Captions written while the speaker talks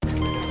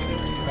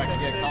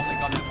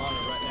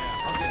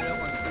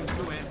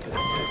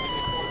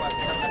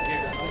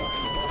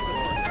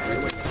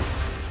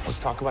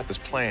talk about this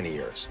plan of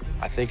yours.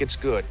 I think it's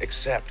good,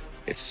 except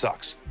it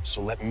sucks.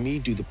 So let me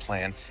do the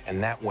plan,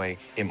 and that way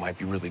it might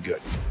be really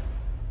good.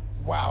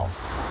 Wow.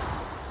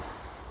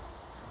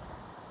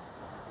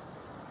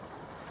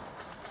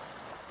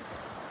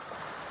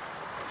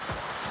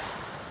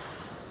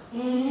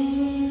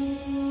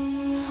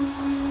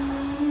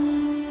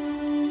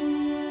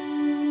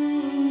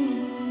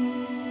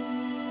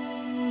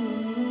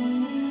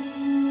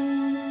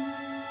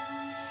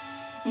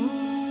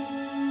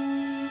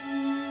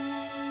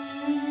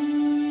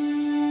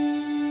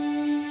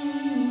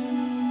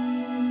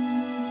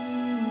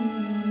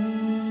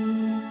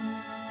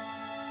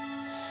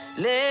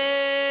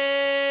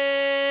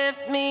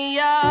 Lift me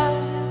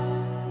up,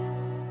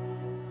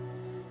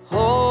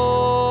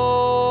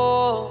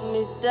 hold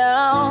me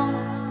down,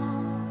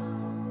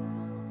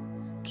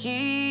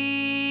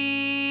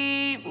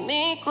 keep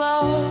me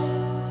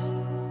close,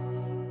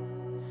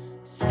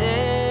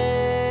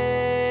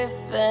 safe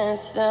and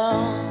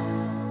sound.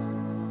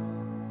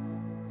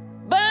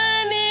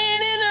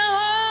 Burning in a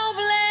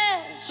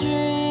hopeless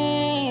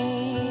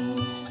dream,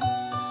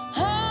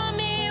 hold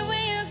me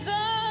when you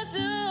go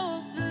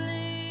to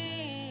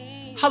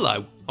sleep.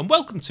 Hello, and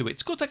welcome to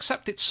It's Good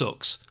Except It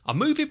Sucks, a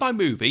movie by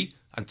movie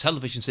and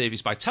television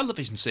series by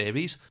television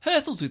series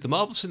hurtled through the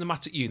Marvel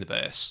Cinematic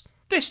Universe.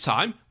 This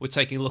time, we're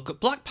taking a look at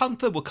Black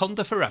Panther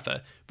Wakanda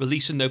Forever,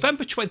 released in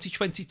November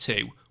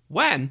 2022,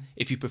 when,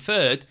 if you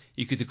preferred,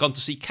 you could have gone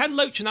to see Ken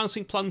Loach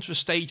announcing plans for a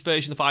stage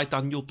version of I,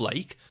 Daniel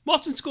Blake,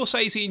 Martin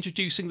Scorsese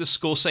introducing the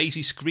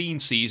Scorsese Screen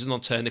season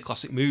on Turner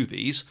Classic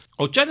Movies,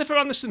 or Jennifer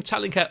Aniston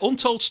telling her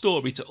untold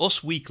story to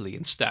Us Weekly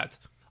instead.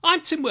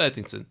 I'm Tim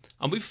Worthington,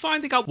 and we'll be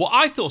finding out what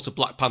I thought of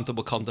Black Panther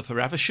Wakanda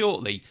Forever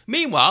shortly.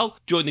 Meanwhile,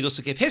 joining us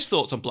to give his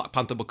thoughts on Black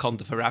Panther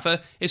Wakanda Forever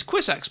is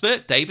quiz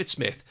expert David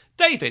Smith.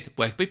 David,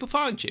 where can people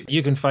find you?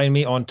 You can find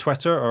me on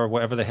Twitter, or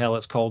whatever the hell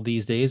it's called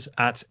these days,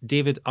 at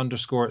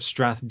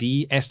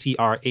David_Strathdee,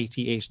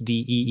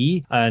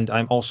 STRATHDEE, and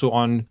I'm also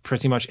on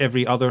pretty much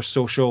every other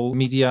social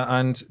media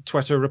and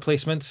Twitter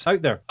replacement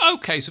out there.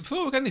 Okay, so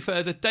before we go any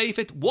further,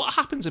 David, what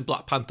happens in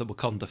Black Panther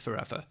Wakanda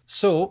Forever?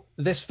 So,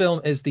 this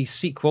film is the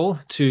sequel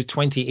to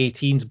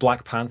 2018's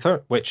Black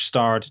Panther, which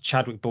starred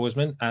Chadwick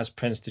Boseman as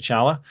Prince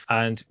T'Challa,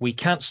 and we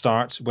can't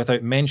start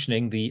without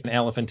mentioning the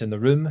elephant in the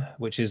room,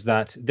 which is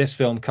that this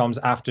film comes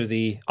after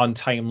the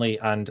untimely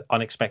and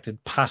unexpected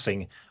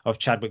passing of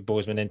Chadwick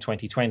Boseman in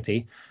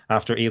 2020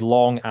 after a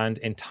long and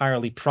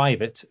entirely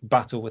private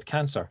battle with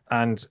cancer.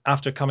 And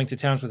after coming to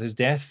terms with his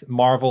death,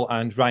 Marvel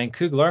and Ryan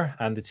Coogler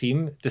and the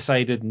team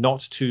decided not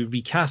to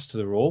recast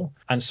the role.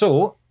 And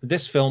so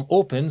this film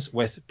opens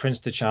with Prince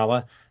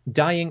T'Challa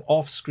dying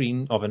off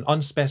screen of an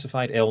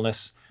unspecified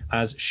illness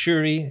as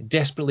Shuri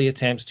desperately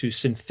attempts to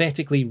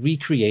synthetically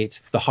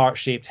recreate the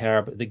heart-shaped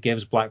herb that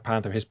gives Black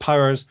Panther his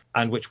powers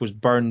and which was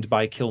burned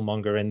by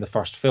Killmonger in the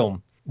first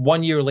film.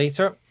 1 year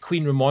later,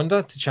 Queen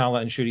Ramonda,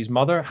 T'Challa and Shuri's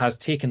mother, has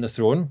taken the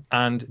throne,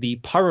 and the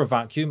power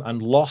vacuum and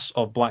loss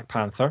of Black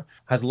Panther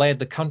has led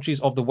the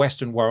countries of the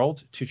Western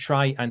world to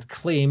try and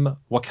claim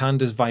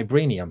Wakanda's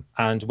vibranium.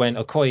 And when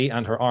Okoye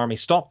and her army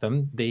stop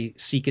them, they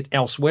seek it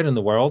elsewhere in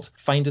the world,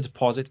 find a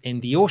deposit in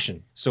the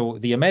ocean. So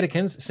the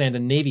Americans send a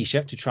navy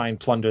ship to try and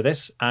plunder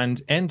this,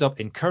 and end up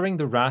incurring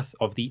the wrath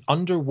of the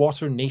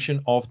underwater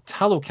nation of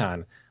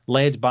Talokan,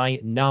 led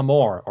by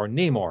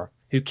Namor,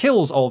 who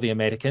kills all the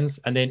Americans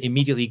and then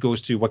immediately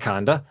goes to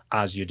Wakanda,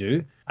 as you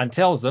do, and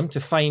tells them to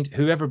find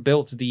whoever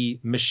built the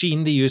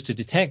machine they used to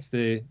detect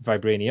the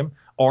vibranium,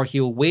 or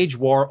he'll wage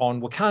war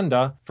on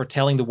Wakanda for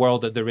telling the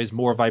world that there is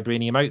more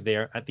vibranium out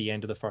there at the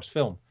end of the first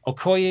film.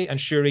 Okoye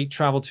and Shuri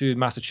travel to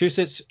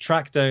Massachusetts,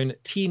 track down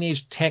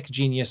teenage tech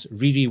genius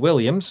Riri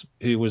Williams,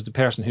 who was the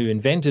person who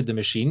invented the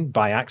machine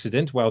by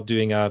accident while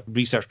doing a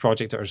research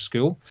project at her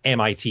school,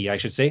 MIT, I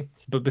should say.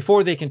 But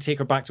before they can take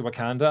her back to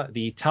Wakanda,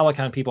 the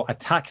Talokan people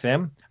attack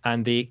them,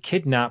 and they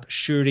kidnap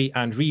Shuri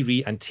and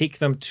Riri and take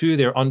them to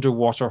their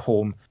underwater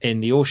home in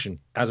the ocean,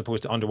 as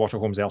opposed to underwater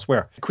homes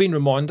elsewhere. Queen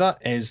Ramonda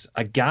is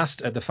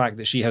aghast at the fact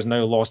that she has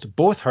now lost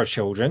both her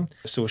children,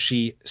 so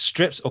she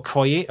strips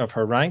Okoye of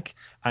her rank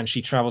and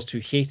she travels to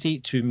Haiti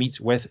to meet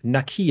with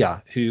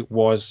Nakia, who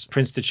was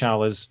Prince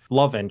T'Challa's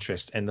love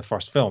interest in the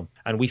first film.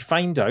 And we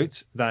find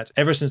out that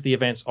ever since the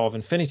events of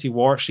Infinity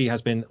War, she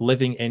has been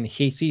living in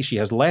Haiti. She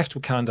has left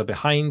Wakanda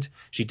behind.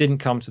 She didn't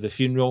come to the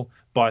funeral,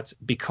 but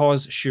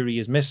because Shuri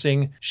is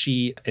missing,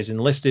 she is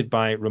enlisted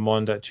by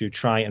Ramonda to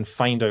try and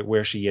find out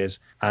where she is.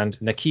 And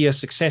Nakia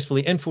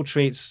successfully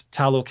infiltrates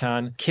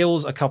Talokan,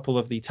 kills a couple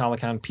of the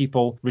Talokan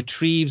people,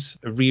 retrieves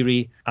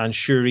Riri and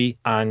Shuri,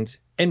 and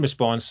in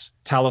response,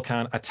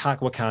 Talokan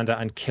attack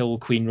Wakanda and kill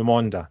Queen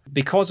Ramonda.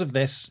 Because of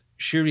this,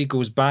 Shuri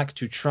goes back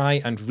to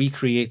try and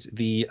recreate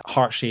the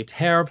heart-shaped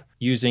herb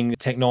using the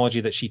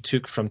technology that she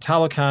took from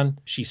Talokan.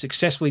 She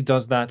successfully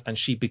does that, and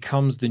she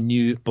becomes the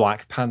new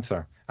Black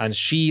Panther. And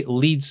she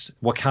leads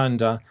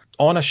Wakanda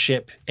on a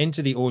ship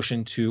into the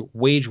ocean to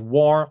wage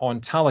war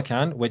on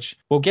Talokan, which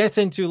we'll get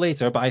into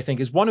later, but I think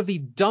is one of the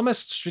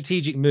dumbest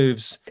strategic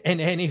moves in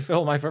any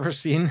film I've ever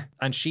seen.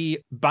 And she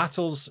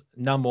battles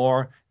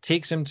Namor,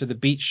 takes him to the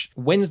beach,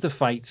 wins the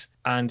fight,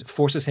 and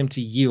forces him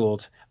to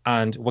yield.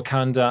 And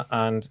Wakanda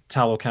and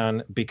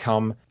Talokan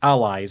become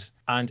allies.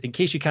 And in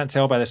case you can't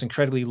tell by this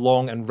incredibly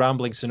long and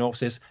rambling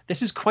synopsis,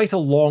 this is quite a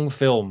long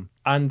film.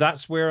 And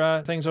that's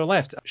where things are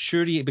left.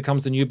 Shuri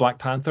becomes the new Black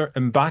Panther.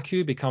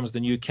 M'Baku becomes the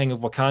new King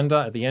of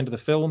Wakanda at the end of the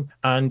film.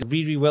 And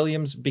Riri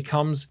Williams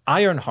becomes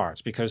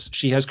Ironheart because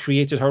she has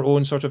created her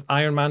own sort of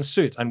Iron Man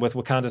suit. And with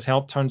Wakanda's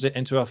help, turns it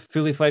into a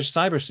fully fledged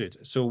cyber suit.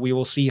 So we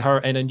will see her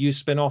in a new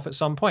spin-off at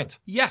some point.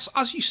 Yes,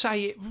 as you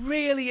say, it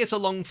really is a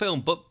long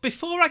film. But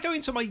before I go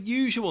into my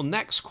usual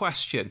next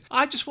question,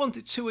 I just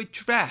wanted to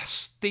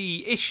address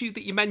the issue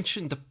that you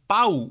mentioned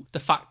about the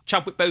fact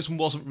Chadwick Boseman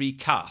wasn't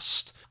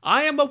recast.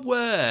 I am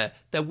aware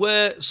there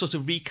were sort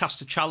of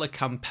recast T'Challa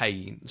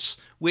campaigns,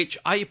 which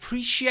I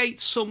appreciate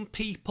some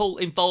people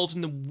involved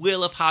in them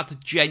will have had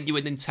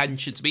genuine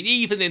intentions. I mean,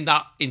 even in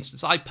that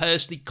instance, I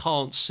personally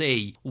can't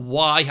see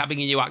why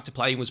having a new actor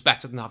playing was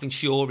better than having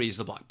Shuri as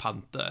the Black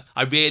Panther.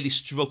 I really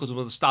struggle to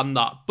understand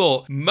that.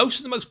 But most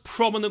of the most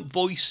prominent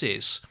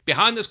voices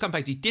behind those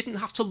campaigns, you didn't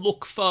have to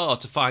look far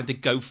to find a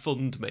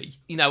GoFundMe.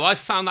 You know, I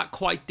found that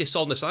quite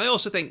dishonest. And I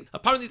also think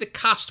apparently the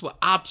cast were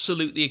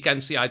absolutely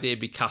against the idea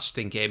of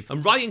recasting him.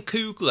 And Ryan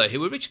Coogler,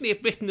 who originally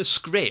had written the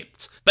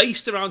script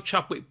based around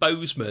Chadwick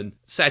Boseman,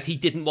 said he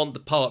didn't want the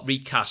part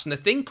recast. And I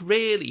think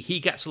really he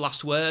gets the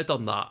last word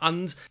on that.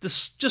 And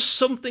there's just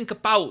something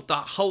about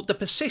that whole, the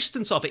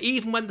persistence of it.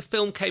 Even when the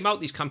film came out,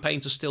 these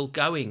campaigns are still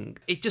going.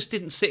 It just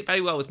didn't sit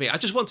very well with me. I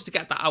just wanted to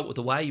get that out of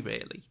the way,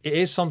 really. It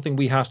is something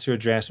we have to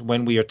address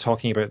when we are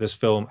talking about this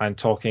film and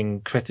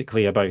talking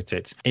critically about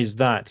it, is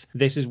that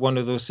this is one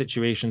of those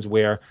situations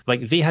where,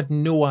 like, they had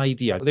no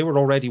idea. They were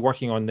already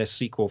working on this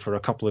sequel for a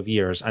couple of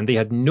years, and they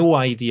had no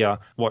idea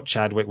what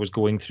Chadwick was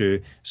going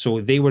through. So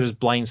they were as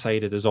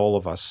blindsided as all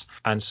of us.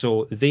 And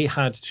so they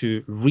had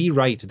to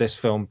rewrite this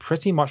film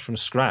pretty much from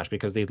scratch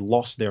because they'd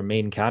lost their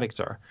main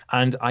character.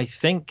 And I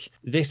think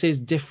this is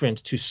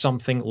different to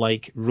something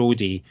like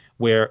Rhodey,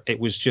 where it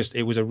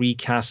was a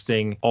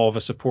recasting of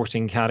a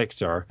supporting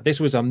character. This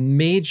was a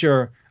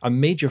major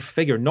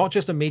figure, not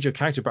just a major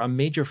character, but a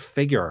major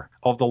figure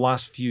of the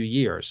last few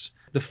years.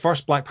 The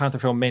first Black Panther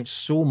film meant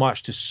so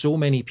much to so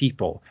many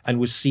people and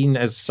was seen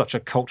as such a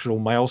cultural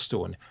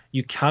milestone.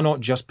 You cannot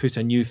just put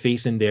a new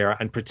face in there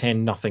and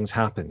pretend nothing's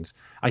happened.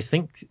 I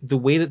think the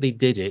way that they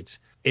did it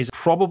is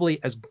probably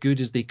as good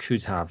as they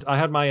could have. I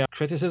had my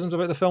criticisms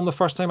about the film the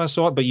first time I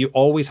saw it, but you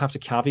always have to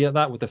caveat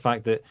that with the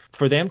fact that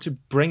for them to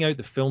bring out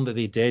the film that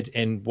they did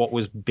in what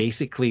was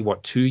basically,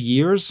 2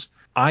 years,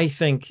 I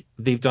think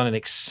they've done an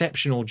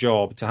exceptional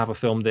job to have a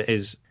film that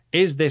is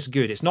this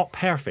good. It's not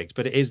perfect,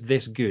 but it is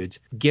this good,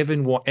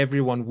 given what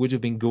everyone would have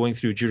been going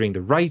through during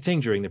the writing,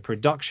 during the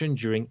production,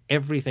 during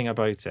everything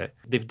about it.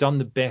 They've done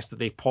the best that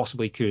they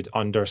possibly could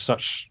under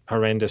such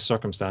horrendous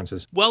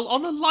circumstances. Well,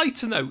 on a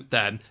lighter note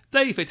then,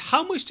 David,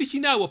 how much did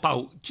you know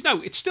about,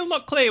 it's still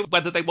not clear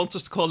whether they want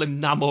us to call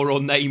him Namor or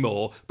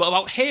Namor, but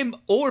about him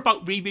or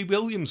about Riri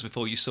Williams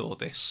before you saw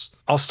this?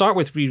 I'll start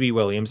with Riri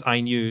Williams. I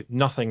knew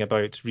nothing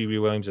about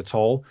Riri Williams at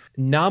all.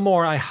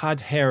 Namor I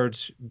had heard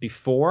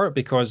before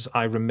because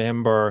I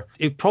remember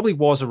it probably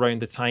was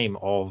around the time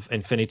of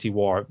Infinity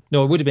War.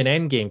 No, it would have been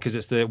Endgame because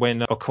it's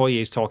when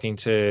Okoye is talking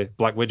to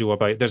Black Widow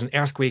about there's an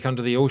earthquake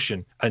under the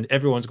ocean and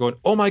everyone's going,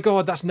 oh my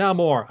God, that's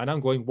Namor. And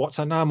I'm going, what's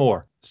a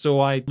Namor?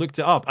 So I looked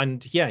it up,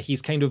 and yeah,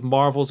 he's kind of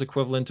Marvel's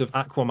equivalent of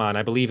Aquaman.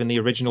 I believe in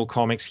the original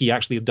comics, he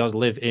actually does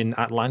live in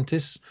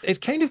Atlantis. It's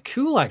kind of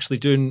cool actually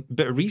doing a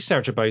bit of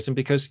research about him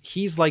because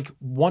he's like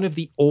one of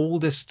the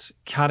oldest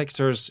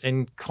characters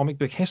in comic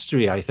book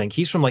history, I think.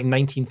 He's from like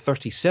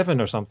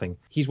 1937 or something.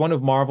 He's one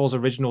of Marvel's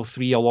original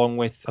 3 along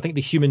with, I think,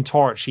 the Human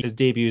Torch. His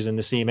debuts in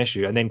the same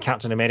issue, and then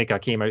Captain America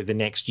came out the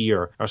next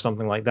year or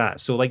something like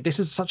that. So like this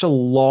is such a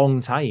long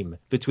time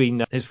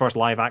between his first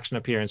live action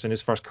appearance and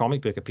his first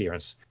comic book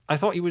appearance. I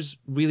thought he was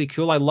really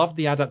cool. I loved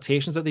the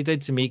adaptations that they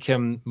did to make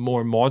him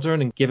more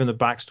modern and given the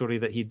backstory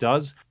that he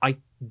does. I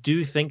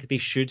do think they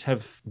should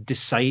have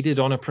decided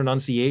on a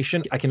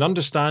pronunciation. I can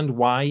understand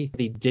why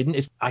they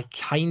didn't. I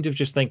kind of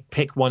just think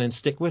pick one and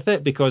stick with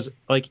it because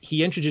like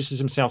he introduces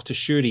himself to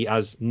Shuri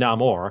as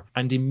Namor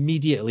and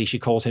immediately she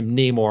calls him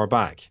Namor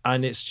back.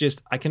 And it's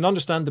just, I can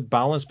understand the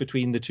balance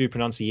between the two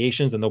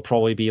pronunciations and there'll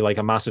probably be like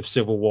a massive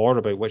civil war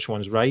about which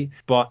one's right.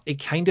 But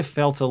it kind of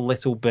felt a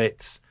little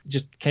bit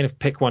just kind of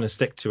pick one and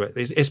stick to it,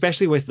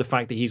 especially with the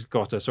fact that he's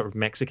got a sort of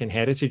Mexican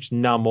heritage.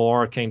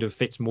 Namor kind of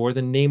fits more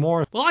than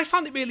Namor. Well, I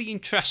found it really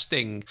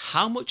interesting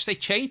how much they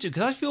changed it,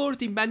 because as you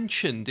already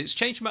mentioned, it's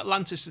changed from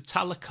Atlantis to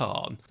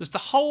Talokan. There's the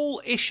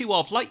whole issue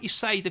of, like you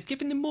say, they've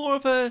given him more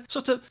of a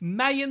sort of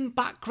Mayan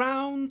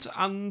background,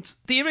 and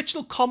the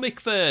original comic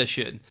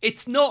version,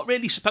 it's not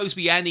really supposed to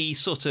be any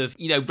sort of,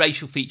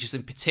 racial features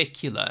in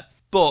particular.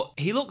 but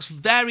he looks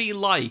very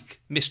like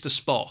Mr.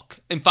 Spock.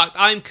 In fact,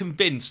 I'm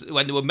convinced that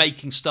when they were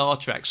making Star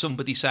Trek,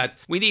 somebody said,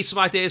 we need some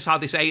ideas for how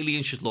this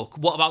alien should look.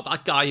 What about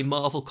that guy in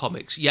Marvel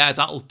Comics? Yeah,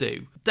 that'll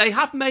do. They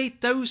have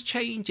made those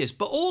changes,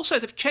 but also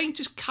they've changed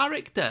his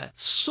character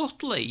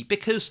subtly,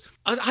 because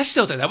I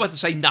still don't know whether to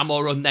say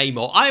Namor or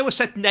Namor. I always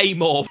said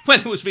Namor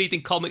when I was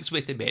reading comics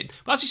with him in.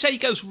 But as you say, he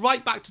goes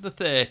right back to the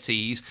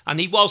 30s, and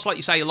he was, like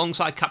you say,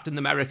 alongside Captain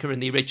America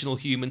and the original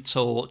Human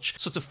Torch,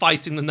 sort of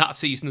fighting the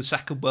Nazis in the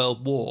Second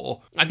World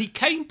War. And he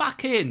came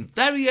back in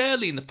very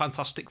early in the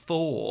Fantastic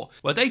Four,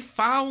 where they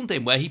found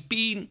him, where he'd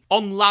been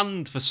on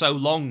land for so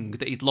long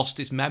that he'd lost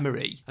his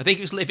memory. I think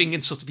he was living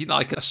in sort of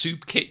like a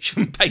soup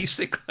kitchen,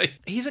 basically.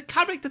 He's a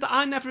character that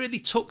I never really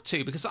took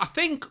to, because I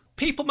think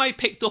people may have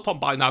picked up on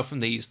by now from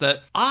these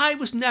that I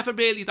was never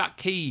really that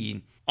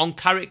keen on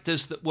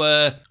characters that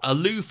were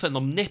aloof and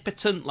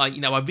omnipotent. Like,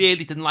 I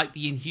really didn't like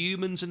the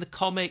Inhumans in the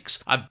comics.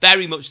 I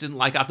very much didn't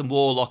like Adam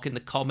Warlock in the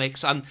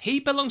comics, and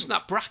he belongs in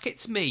that bracket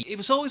to me. It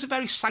was always a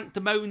very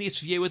sanctimonious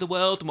view of the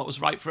world and what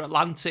was right for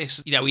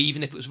Atlantis,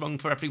 even if it was wrong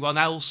for everyone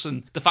else,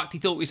 and the fact he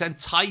thought he was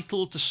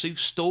entitled to Sue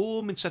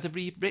Storm instead of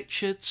Reed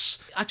Richards.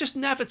 I just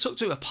never took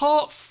to it,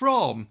 apart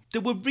from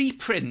there were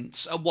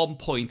reprints at one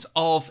point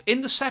of,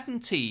 in the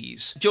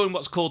 70s, during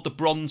what's called the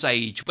Bronze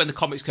Age, when the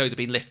Comics Code had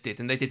been lifted,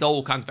 and they did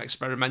all kinds of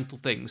experimental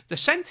things. They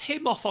sent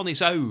him off on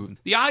his own.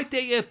 The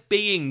idea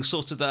being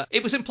sort of that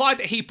it was implied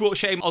that he brought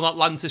shame on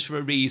Atlantis for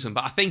a reason,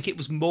 but I think it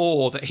was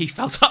more that he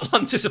felt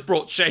Atlantis had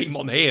brought shame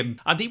on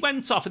him. And he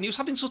went off and he was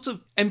having sort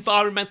of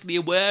environmentally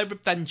aware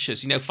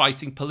adventures,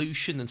 fighting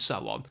pollution and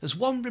so on. There's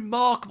one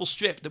remarkable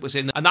strip that was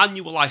in an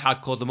annual I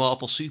had called the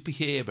Marvel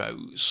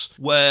Superheroes,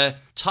 where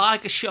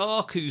Tiger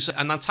Shark, who's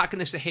an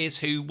antagonist of his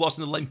who was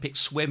an Olympic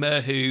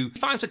swimmer, who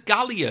finds a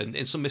galleon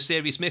in some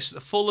mysterious mist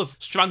full of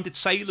stranded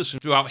sailors from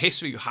throughout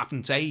history who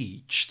haven't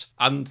aged,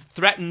 and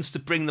threatens to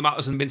bring them out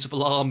as an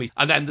invincible army.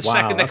 And then the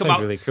second they come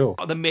out really cool.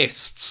 of the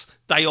mists,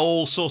 they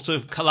all sort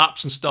of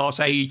collapse and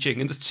start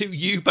aging, and the two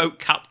U-boat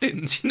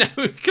captains,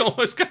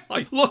 almost go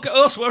like, look at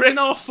us, we're in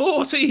our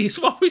 40s,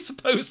 what are we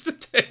supposed to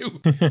do?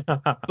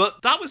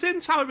 But that was the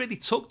end time I really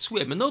took to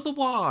him, and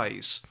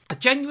otherwise, I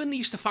genuinely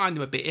used to find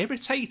him a bit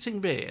irritating,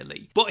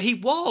 really. But he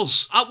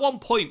was, at one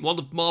point, one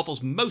of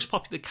Marvel's most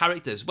popular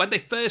characters. When they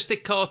first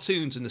did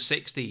cartoons in the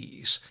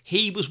 60s,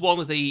 he was one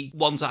of the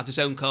ones that had his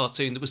own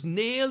cartoon. There was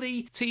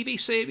nearly TV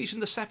series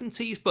in the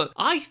 70s, but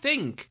I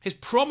think his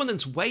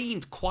prominence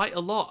waned quite a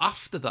lot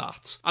after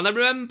that. And I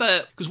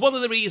remember, because one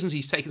of the reasons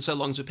he's taken so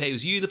long to appear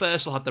was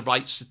Universal had the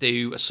rights to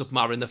do a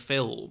Submariner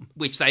film,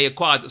 which they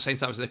acquired at the same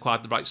time as they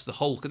acquired the rights to the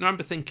Hulk. And I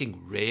remember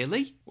thinking,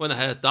 really? When I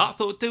heard that, I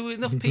thought, do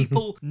enough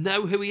people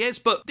know who he is?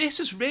 But this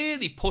has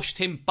really pushed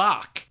him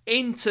back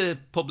into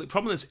public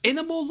prominence in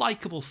a more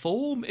likeable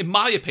form, in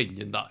my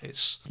opinion, that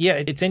is.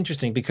 Yeah, it's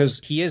interesting because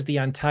he is the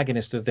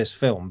antagonist of this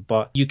film,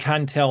 but you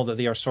can tell that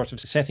they are sort of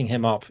setting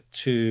him up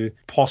to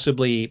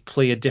possibly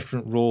play a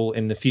different role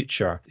in the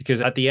future.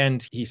 Because at the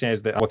end, he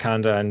says that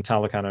Wakanda and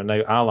Talokan are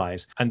now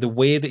allies. And the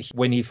way that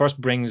when he first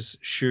brings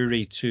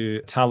Shuri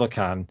to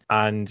Talokan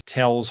and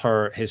tells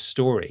her his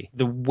story,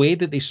 the way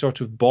that they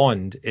sort of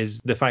bond is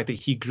the fact that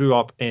he grew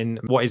up in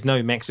what is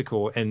now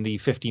Mexico in the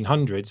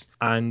 1500s,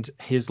 and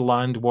his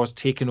land was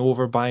taken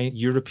over by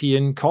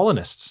European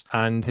colonists,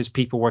 and his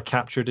people were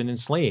captured and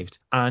enslaved.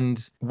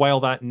 And while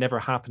that never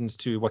happens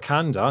to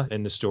Wakanda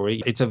in the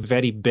story, it's a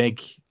very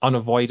big,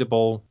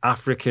 unavoidable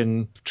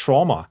African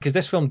trauma. Because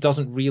this film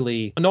doesn't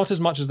really, not as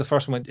much as the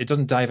first one, it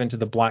doesn't dive into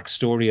the black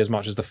story as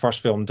much as the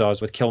first film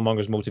does with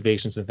Killmonger's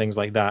motivations and things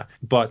like that.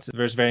 But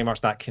there's very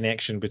much that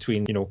connection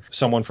between,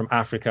 someone from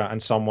Africa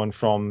and someone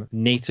from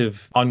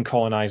native,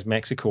 uncolonized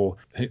Mexico,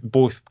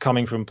 both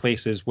coming from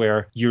places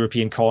where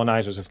European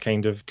colonizers have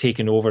kind of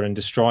taken over and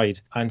destroyed.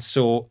 And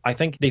so I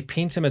think they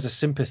paint him as a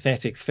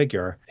sympathetic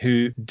figure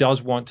who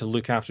does want to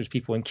look after his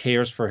people and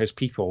cares for his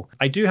people.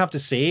 I do have to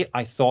say,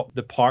 I thought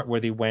the part where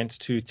they went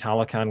to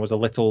Talokan was a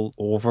little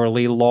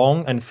overly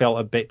long and felt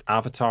a bit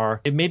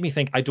Avatar. It made me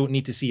think I don't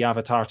need to see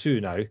Avatar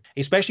 2 now,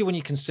 especially when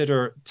you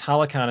consider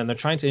Talokan and they're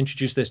trying to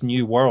introduce this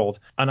new world.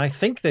 And I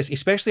think this,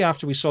 especially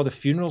after we saw the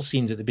funeral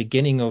scenes at the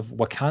beginning of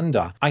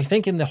Wakanda, I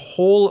think in the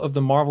whole of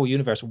the Marvel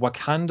universe,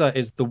 Wakanda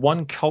is the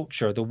one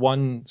culture, the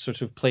one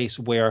sort of place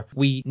where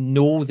we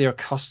know their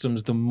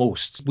customs the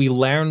most. We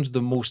learned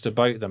the most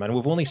about them, and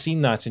we've only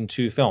seen that in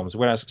 2 films,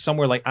 whereas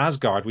somewhere like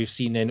Asgard we've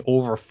seen in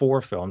over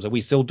 4 films, and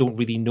we still don't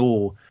really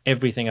know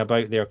everything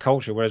about their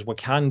culture, whereas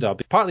Wakanda,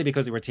 partly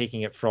because they were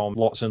taking it from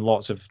lots and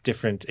lots of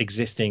different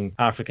existing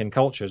African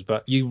cultures,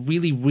 but you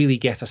really, really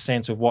get a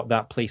sense of what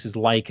that place is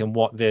like and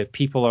what the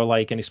people are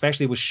like, and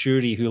especially with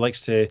Shuri, who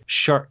likes to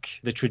shirk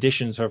the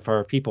traditions of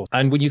her people.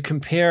 And when you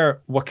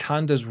compare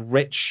Wakanda's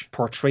rich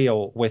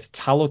portrayal with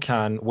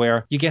Talokan,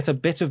 where you get a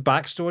bit of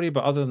backstory,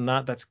 but other than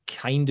that, that's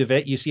kind of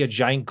it. You see a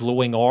giant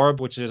glowing orb,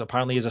 which is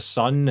apparently is a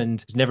sun,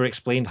 and it's never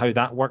explained how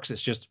that works.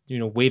 It's just,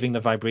 waving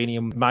the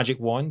vibranium magic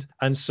wand.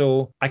 And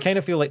so I kind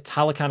of feel like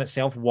Talokan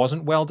itself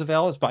wasn't well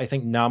developed, but I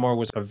think Namor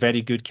was a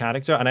very good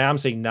character. And I am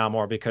saying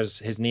Namor because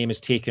his name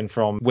is taken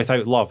from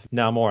Without Love,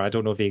 Namor. I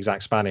don't know the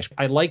exact Spanish.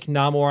 I like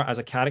Namor as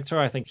a character.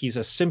 I think he's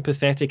a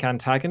sympathetic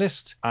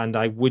antagonist, and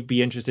I would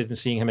be interested in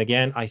seeing him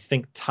again. I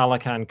think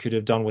Talakan could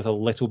have done with a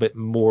little bit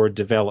more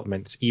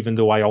development, even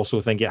though I also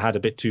think it had a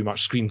bit too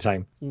much screen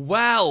time.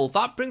 Well,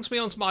 that brings me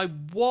on to my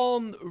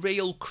one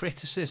real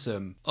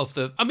criticism of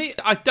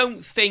I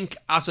don't think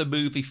as a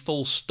movie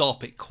full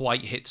stop it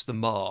quite hits the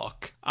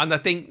mark. And I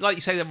think, like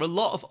you say, there are a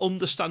lot of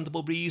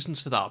understandable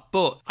reasons for that.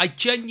 But I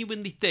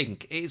genuinely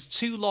think it is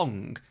too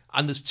long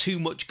and there's too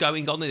much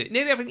going on in it.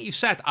 Nearly everything you've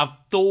said, I've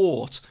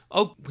thought,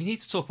 oh, we need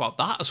to talk about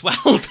that as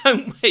well,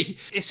 don't we?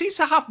 It seems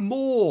to have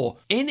more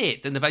in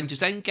it than Avengers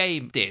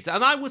Endgame did.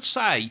 And I would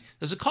say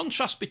there's a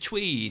contrast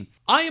between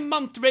Iron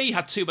Man 3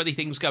 had too many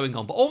things going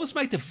on, but almost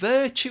made the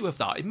virtue of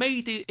that. It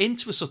made it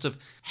into a sort of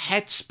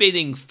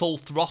head-spinning, full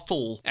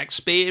throttle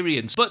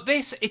experience. But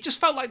this, it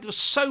just felt like there was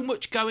so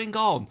much going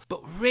on,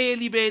 but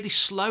really, really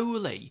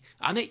slowly.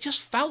 And it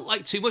just felt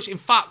like too much. In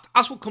fact,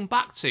 as we'll come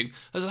back to,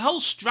 there's a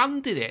whole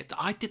strand in it that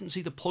I didn't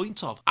see the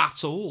point of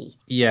at all.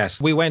 Yes,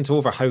 we went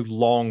over how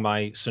long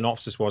my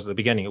synopsis was at the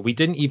beginning. We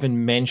didn't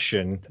even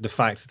mention the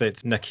fact that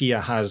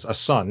Nakia has a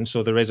son,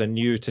 so there is a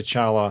new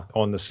T'Challa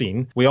on the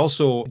scene. We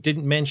also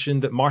didn't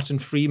mention that Martin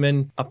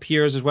Freeman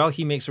appears as well.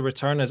 He makes a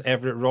return as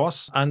Everett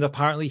Ross, and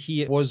apparently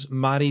he was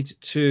married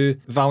to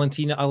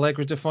Valentina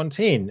Allegra de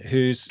Fontaine,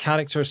 whose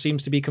character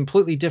seems to be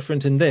completely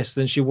different in this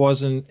than she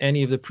was in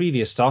any of the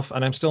previous stuff,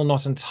 and I'm still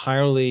not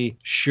entirely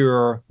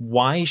sure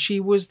why she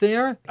was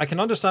there. I can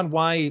understand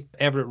why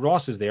Everett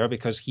Ross is there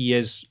because he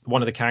is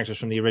one of the characters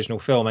from the original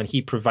film and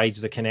he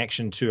provides the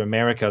connection to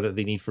America that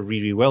they need for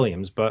Riri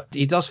Williams, but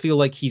it does feel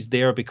like he's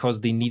there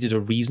because they needed a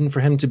reason for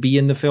him to be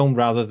in the film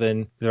rather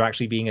than there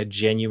actually being a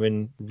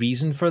genuine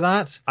reason for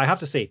that. I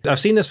have to say, I've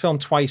seen this film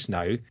twice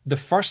now. The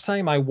first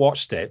time I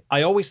watched it,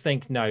 I always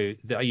think now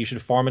that you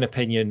should form an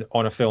opinion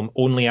on a film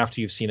only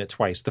after you've seen it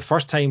twice. The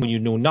first time when you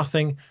know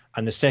nothing,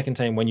 and the second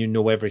time when you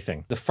know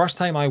everything. The first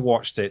time I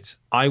watched it,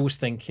 I was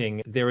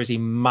thinking there is a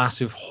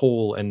massive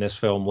hole in this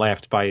film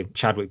left by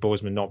Chadwick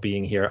Boseman not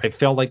being here. It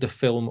felt like the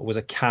film was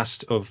a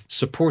cast of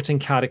supporting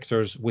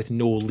characters with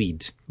no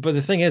lead. But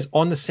the thing is,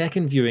 on the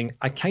second viewing,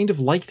 I kind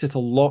of liked it a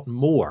lot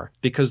more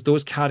because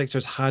those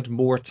characters had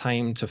more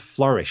time to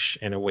flourish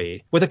in a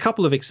way, with a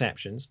couple of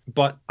exceptions.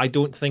 But I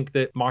don't think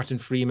that Martin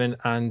Freeman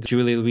and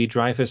Julia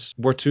Louis-Dreyfus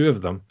were two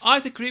of them.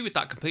 I'd agree with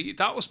that completely.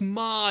 That was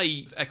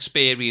my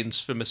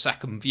experience from a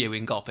second viewing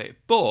of it,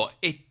 but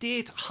it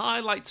did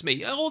highlight to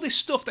me all this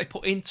stuff they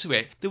put into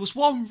it. There was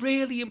one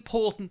really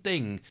important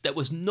thing that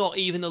was not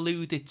even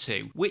alluded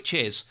to, which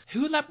is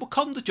who led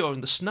Wakanda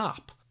during the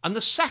snap. And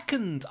the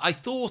second I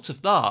thought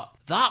of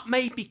that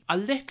made me a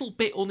little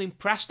bit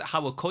unimpressed at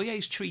how Okoye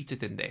is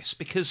treated in this,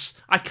 because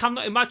I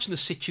cannot imagine a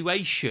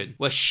situation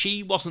where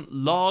she wasn't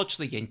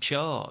largely in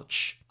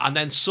charge. And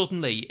then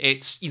suddenly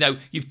it's,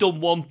 you've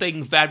done one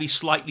thing very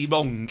slightly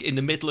wrong in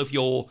the middle of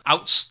your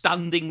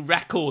outstanding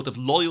record of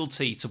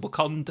loyalty to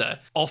Wakanda.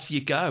 Off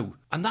you go.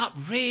 And that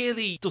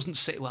really doesn't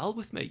sit well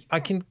with me. I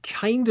can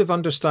kind of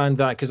understand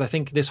that because I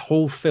think this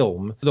whole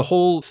film, the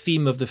whole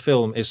theme of the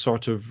film is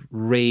sort of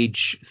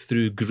rage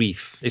through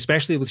grief,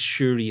 especially with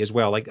Shuri as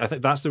well. Like, I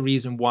think that's the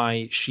reason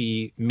why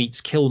she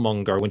meets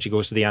Killmonger when she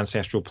goes to the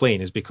ancestral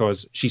plane, is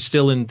because she's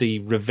still in the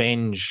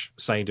revenge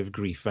side of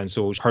grief. And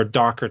so her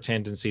darker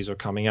tendencies are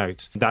coming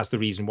out. That's the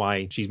reason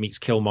why she meets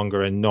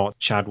Killmonger and not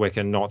Chadwick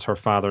and not her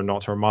father,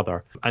 not her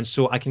mother. And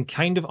so I can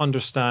kind of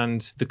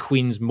understand the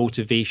Queen's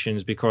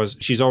motivations because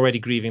she's already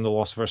grieving the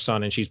loss of her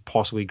son and she's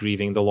possibly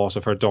grieving the loss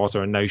of her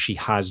daughter, and now she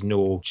has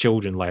no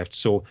children left.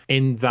 So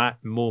in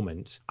that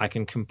moment, I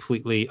can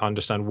completely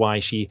understand why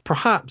she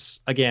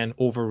perhaps, again,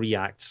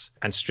 overreacts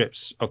and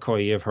strips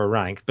Okoye of her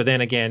rank. But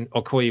then again,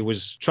 Okoye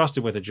was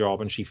trusted with a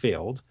job and she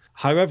failed.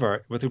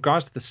 However, with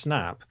regards to the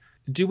snap,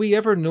 do we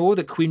ever know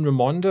that Queen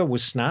Ramonda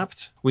was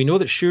snapped? We know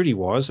that Shuri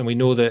was, and we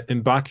know that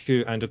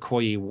M'Baku and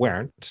Okoye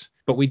weren't,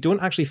 but we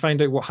don't actually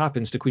find out what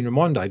happens to Queen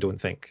Ramonda, I don't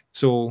think.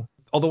 So,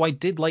 although I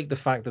did like the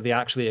fact that they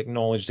actually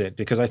acknowledged it,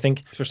 because I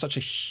think for such a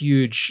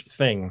huge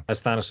thing as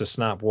Thanos'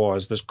 snap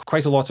was, there's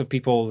quite a lot of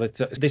people that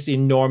this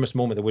enormous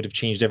moment that would have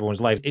changed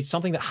everyone's lives. It's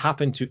something that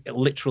happened to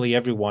literally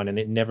everyone and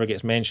it never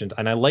gets mentioned.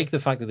 And I like the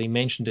fact that they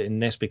mentioned it in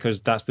this because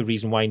that's the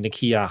reason why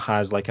Nakia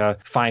has like a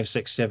 5,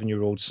 6,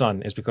 7-year-old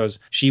son, is because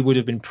she would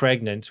have been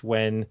pregnant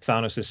when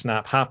Thanos'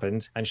 snap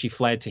happened and she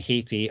fled to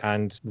Haiti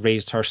and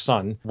raised her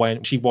son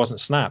when she wasn't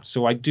snapped.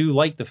 So I do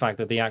like the fact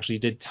that they actually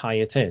did tie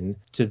it in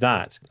to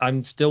that.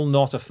 I'm still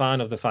not a fan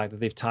of the fact that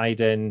they've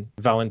tied in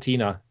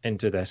Valentina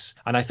into this.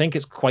 And I think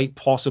it's quite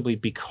possibly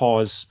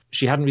because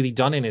she hadn't really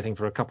done anything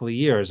for a couple of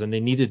years and they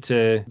needed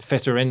to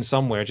fit her in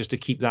somewhere just to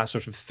keep that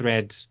sort of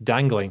thread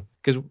dangling.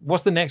 Because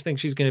what's the next thing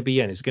she's going to be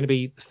in? Is it going to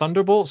be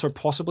Thunderbolts or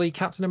possibly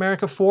Captain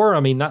America 4? I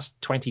mean, that's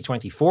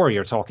 2024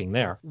 you're talking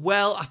there.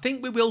 Well, I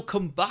think we will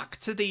come back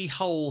to the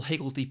whole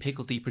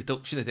higgledy-piggledy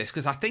production of this,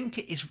 because I think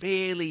it is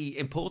really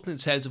important in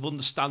terms of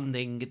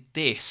understanding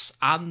this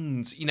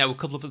and, you know, a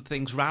couple of other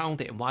things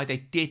around it and why they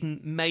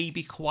didn't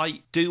maybe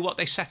quite do what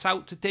they set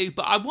out to do.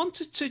 But I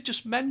wanted to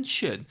just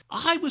mention,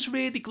 I was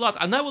really glad.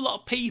 I know a lot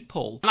of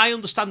people, and I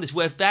understand this,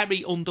 were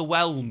very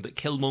underwhelmed that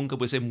Killmonger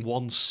was in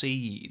one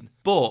scene.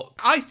 But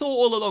I thought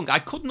all along I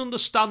couldn't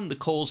understand the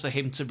calls for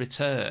him to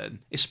return,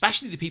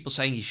 especially the people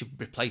saying he should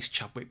replace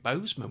Chadwick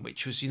Boseman,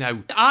 which was, you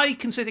know, I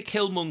consider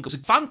Killmonger was a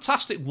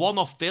fantastic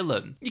one-off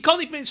villain. You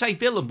can't even say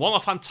villain,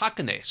 one-off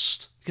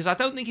antagonist, because I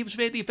don't think he was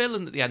really a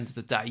villain at the end of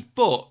the day.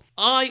 But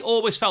I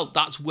always felt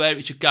that's where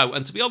it should go.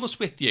 And to be honest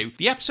with you,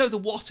 the episode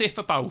of What If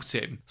about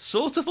him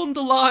sort of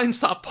underlines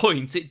that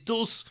point. It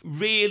does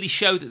really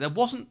show that there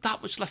wasn't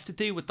that much left to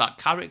do with that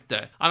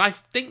character. And I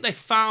think they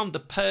found the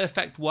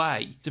perfect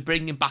way to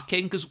bring him back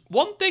in. Because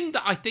one thing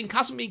that I think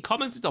hasn't been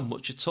commented on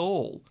much at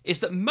all is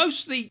that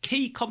most of the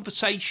key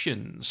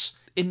conversations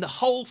in the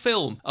whole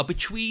film are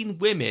between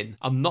women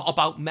and not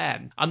about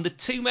men. And the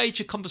two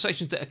major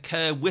conversations that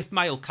occur with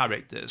male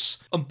characters,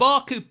 and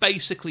Baku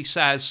basically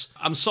says,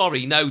 I'm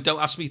sorry, no,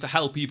 don't ask me for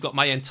help, you've got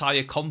my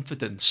entire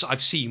confidence,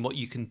 I've seen what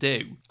you can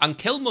do. And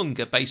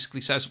Killmonger basically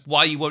says,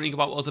 why are you worrying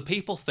about what other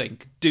people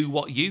think? Do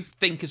what you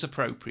think is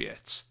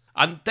appropriate.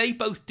 And they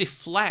both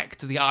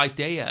deflect the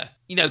idea,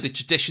 you know, the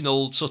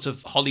traditional sort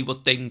of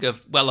Hollywood thing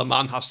of, well, a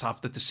man has to have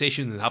the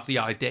decision and have the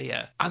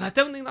idea. And I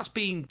don't think that's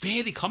been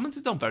really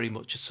commented on very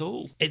much at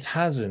all. It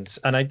hasn't.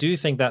 And I do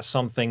think that's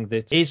something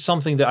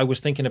that I was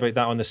thinking about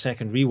that on the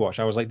second rewatch.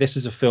 I was like, this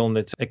is a film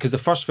that, because the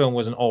first film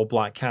was an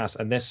all-black cast,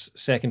 and this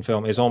second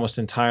film is almost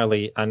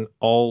entirely an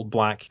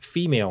all-black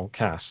female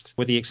cast,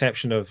 with the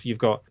exception of, you've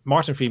got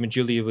Martin Freeman,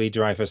 Julia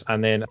Louis-Dreyfus,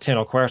 and then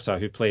Tenoch Huerta,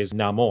 who plays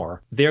Namor.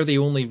 They're the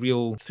only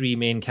real three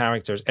main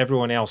characters.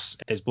 Everyone else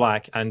is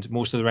black, and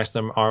most of the rest of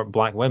them are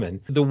black women.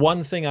 The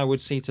one thing I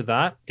would say to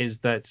that is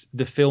that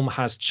the film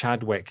has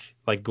Chadwick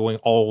like going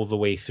all the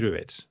way through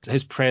it.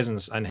 His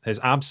presence and his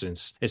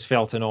absence is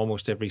felt in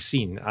almost every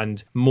scene,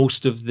 and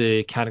most of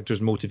the characters'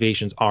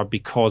 motivations are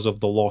because of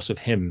the loss of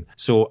him.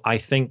 So I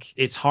think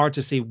it's hard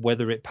to say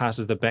whether it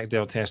passes the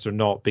Bechdel test or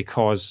not,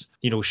 because,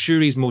 you know,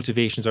 Shuri's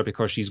motivations are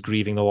because she's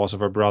grieving the loss of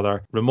her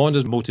brother.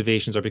 Ramonda's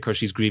motivations are because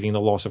she's grieving the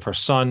loss of her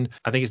son.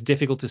 I think it's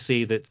difficult to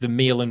say that the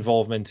male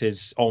involvement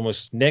is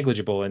almost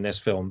negligible in this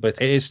film,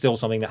 but it is still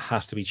something that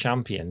has to be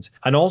championed.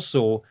 And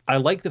also, I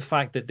like the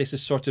fact that this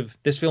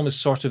film is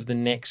sort of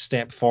the next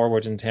step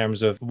forward in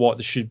terms of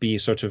what should be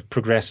sort of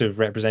progressive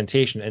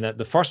representation, in that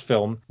the first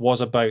film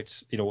was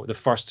about, you know, the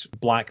first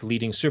black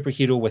leading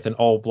superhero with an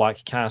all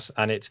black cast,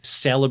 and it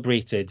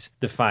celebrated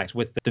the fact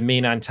with the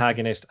main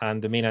antagonist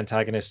and the main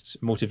antagonist's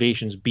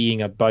motivations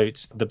being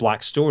about the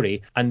black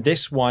story. And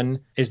this one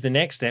is the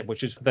next step,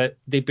 which is that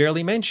they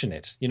barely mention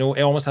it. You know,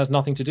 it almost has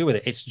nothing to do with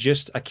it. It's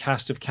just a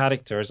cast of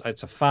characters.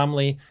 It's a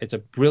family. It's a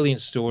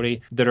brilliant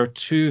story. There are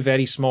two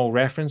very small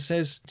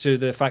references to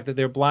the fact that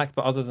they're black,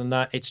 but other than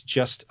that, it's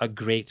just a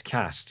great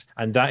cast.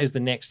 And that is the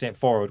next step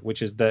forward,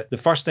 which is that the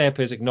first step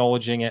is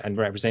acknowledging it and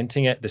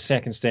representing it. The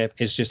second step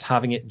is just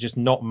having it just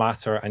not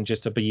matter and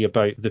just to be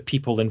about the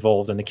people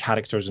involved and the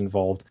characters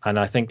involved. And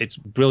I think it's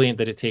brilliant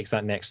that it takes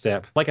that next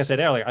step. Like I said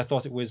earlier, I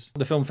thought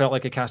the film felt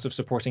like a cast of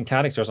supporting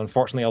characters.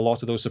 Unfortunately, a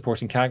lot of those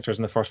supporting characters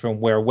in the first film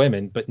were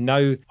women, but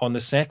now on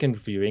the second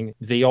viewing,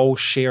 they all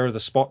share the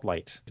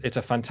spotlight. It's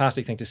a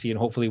fantastic thing to see, and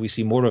hopefully we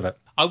see more of it.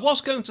 I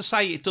was going to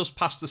say it does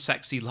pass the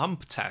sexy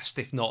lamp test,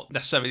 if not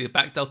necessarily the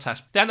Bechdel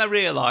test. Then I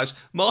realised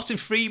Martin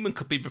Freeman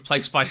could be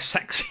replaced by a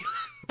sexy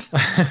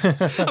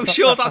lamp. I'm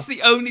sure that's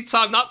the only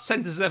time that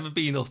sentence has ever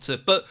been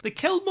uttered. But the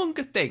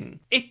Killmonger thing,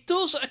 it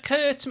does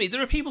occur to me,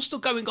 there are people still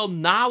going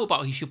on now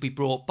about he should be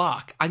brought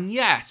back, and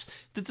yet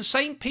they're the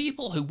same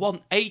people who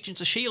want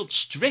Agents of S.H.I.E.L.D.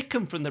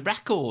 stricken from the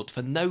record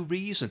for no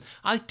reason.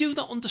 I do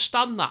not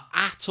understand that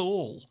at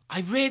all.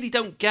 I really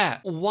don't get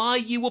why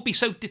you would be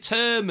so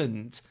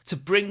determined to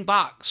bring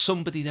back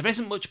somebody there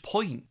isn't much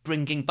point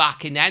bringing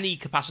back in any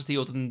capacity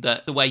other than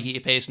the way he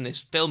appears in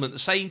this film, at the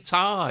same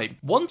time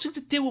wanting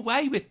to do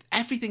away with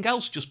everything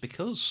else just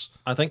because.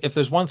 I think if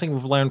there's one thing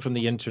we've learned from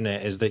the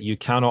internet is that you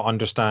cannot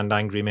understand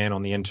angry men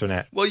on the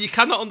internet. Well, you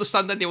cannot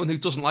understand anyone who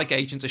doesn't like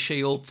Agents of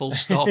S.H.I.E.L.D. full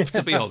stop,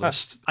 to be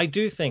honest. I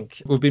do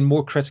think we've been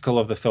more critical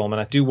of the film, and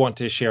I do want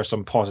to share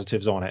some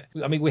positives on it.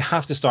 I mean, we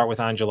have to start with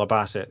Angela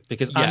Bassett,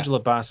 because Angela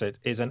Bassett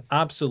is an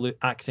absolute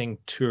acting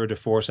tour de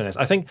force in this.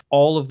 I think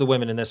all of the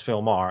women in this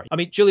film are. I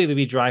mean, Julia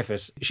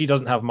Louis-Dreyfus, she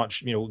doesn't have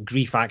much, you know,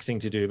 grief acting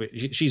to do, but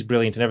she's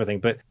brilliant and everything.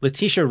 But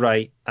Letitia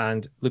Wright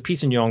and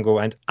Lupita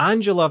Nyong'o and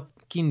Angela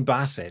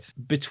Bassett,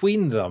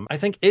 between them, I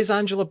think, is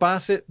Angela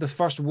Bassett the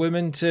first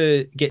woman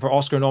to get her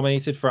Oscar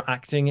nominated for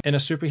acting in a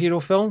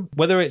superhero film?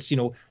 Whether it's, you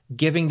know,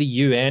 giving the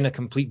UN a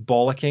complete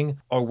bollocking,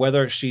 or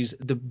whether she's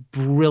the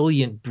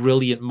brilliant,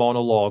 brilliant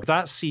monologue.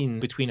 That scene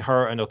between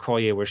her and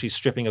Okoye where she's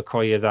stripping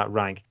Okoye of that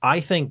rank, I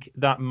think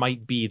that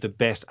might be the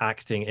best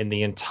acting in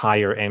the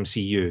entire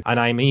MCU. And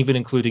I'm even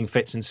including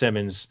Fitz and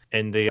Simmons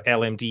in the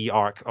LMD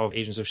arc of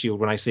Agents of S.H.I.E.L.D.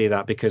 when I say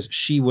that, because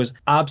she was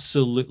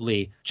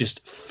absolutely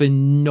just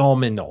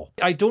phenomenal.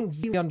 I don't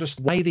really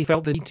understand why they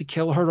felt the need to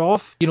kill her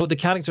off. You know, the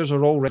characters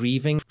are all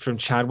grieving from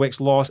Chadwick's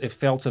loss. It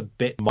felt a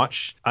bit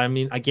much. I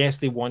mean, I guess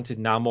they wanted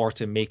Namor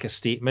to make a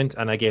statement,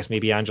 and I guess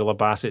maybe Angela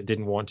Bassett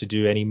didn't want to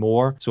do any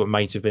more, so it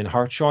might have been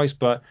her choice,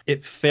 but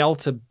it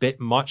felt a bit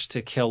much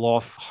to kill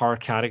off her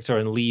character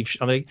and leave.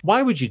 I'm like,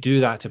 why would you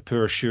do that to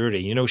poor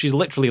Shuri? You know, she's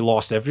literally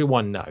lost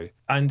everyone now.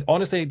 And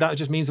honestly, that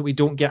just means that we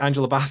don't get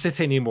Angela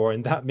Bassett anymore.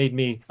 And that made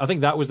me, I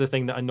think that was the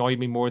thing that annoyed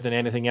me more than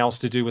anything else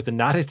to do with the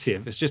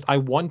narrative. It's just, I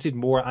wanted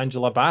more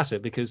Angela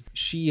Bassett because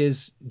she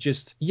is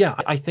just, yeah,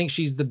 I think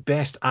she's the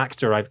best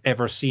actor I've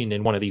ever seen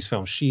in one of these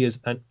films. She is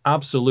an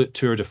absolute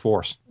tour de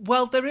force.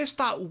 Well, there is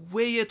that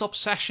weird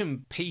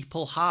obsession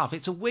people have.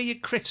 It's a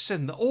weird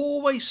criticism that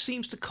always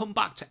seems to come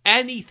back to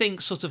anything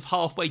sort of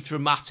halfway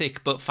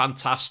dramatic but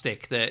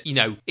fantastic that, you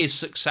know, is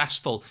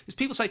successful. Is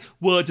people say,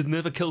 Word did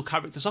never kill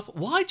characters off.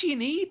 Why do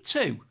you need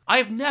to? I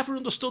have never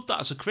understood that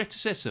as a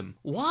criticism.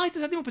 Why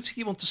does anyone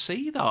particularly want to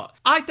see that?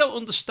 I don't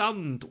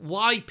understand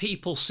why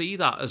people see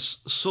that as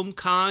some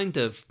kind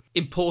of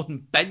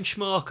important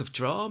benchmark of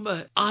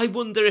drama. I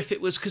wonder if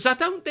it was because I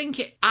don't think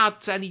it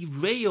adds any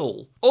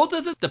real, other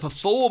than the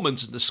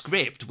performance and the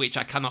script, which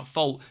I cannot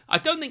fault. I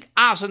don't think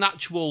as an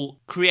actual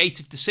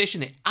creative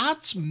decision it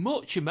adds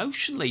much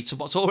emotionally to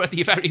what's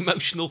already a very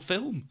emotional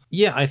film.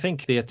 Yeah, I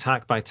think the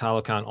attack by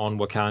Talokan on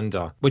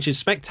Wakanda, which is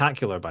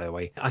spectacular, by the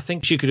way, I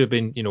think she could have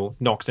been, you know,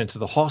 knocked into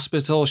the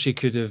hospital. She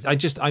could have,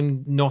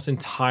 I'm not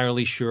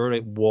entirely sure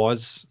it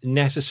was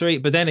necessary.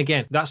 But then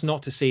again, that's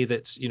not to say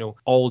that, you know,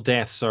 all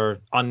deaths are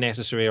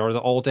unnecessary or that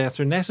all deaths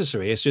are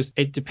necessary. It's just,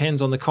 it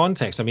depends on the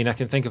context. I mean, I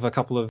can think of a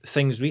couple of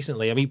things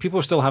recently. I mean,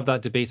 people still have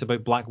that debate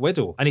about Black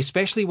Widow, and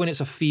especially when it's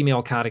a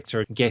female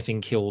character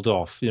getting killed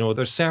off. You know,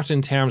 there's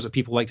certain terms that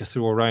people like to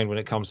throw around when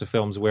it comes to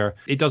films where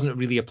it doesn't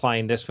really apply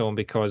in this film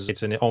because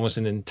it's almost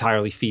an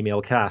entirely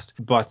female cast.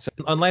 But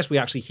unless we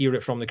actually hear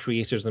it from the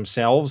creators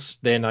themselves,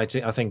 then I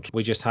think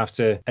we just have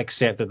to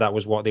accept that that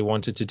was what they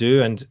wanted to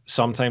do, and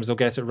sometimes they'll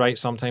get it right,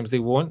 sometimes they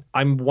won't.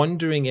 I'm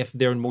wondering if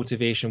their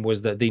motivation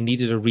was that they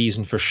needed a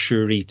reason for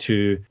Shuri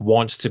to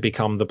want to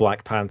become the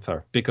Black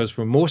Panther, because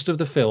for most of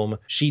the film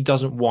she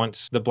doesn't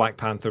want the Black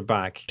Panther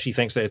back. She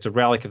thinks that it's a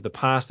relic of the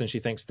past and she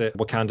thinks that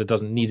Wakanda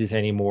doesn't need it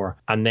anymore.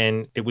 And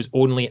then it was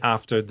only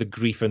after the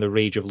grief and the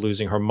rage of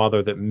losing her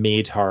mother that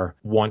made her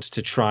want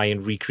to try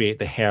and recreate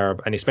the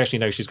herb, and especially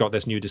now she's got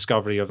this new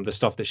discovery of the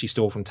stuff that she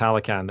stole from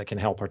Talokan that can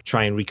help her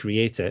try and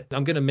recreate it.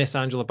 I'm going to miss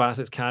Angela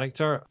Bassett's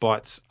character,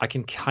 but I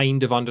can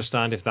kind of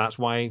understand if that's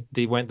why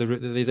they went the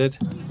route that they did.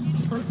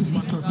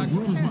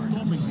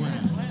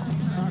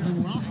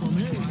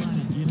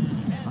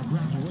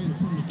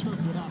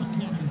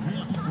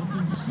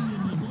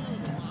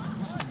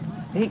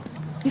 Hey.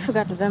 You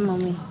forgot to Venmo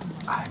me.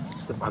 It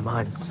slipped my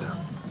mind. It's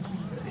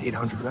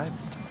 800, right?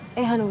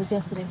 800 was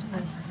yesterday's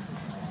price.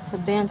 It's a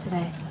band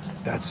today.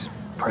 That's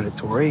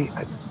predatory.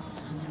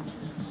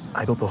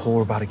 I built the whole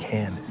robotic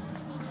hand.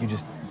 You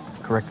just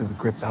corrected the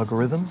grip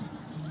algorithm?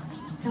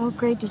 And what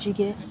grade did you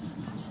get?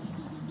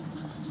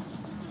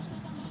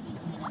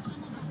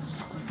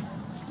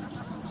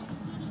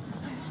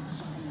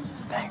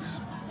 Thanks.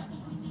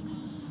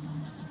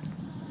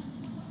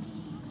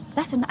 Is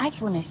that an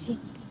iPhone I see?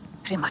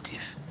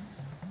 Primitive.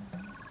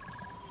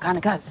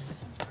 Kanaga's.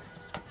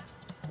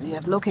 We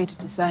have located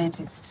the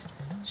scientist.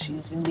 She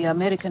is in the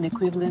American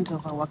equivalent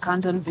of a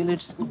Wakandan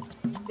village school.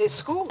 A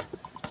school?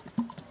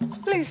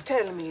 Please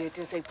tell me it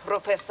is a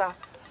professor.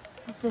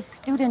 It's a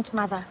student,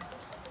 Mother.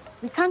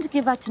 We can't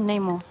give her to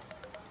Nemo.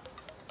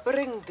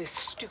 Bring this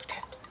student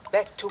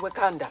back to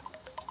Wakanda.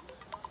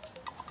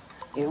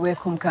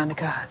 Welcome,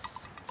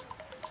 Kanaga's.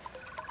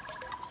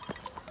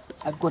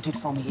 I've got it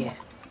from here.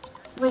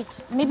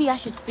 Wait, maybe I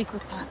should speak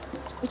with her.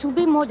 It will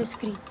be more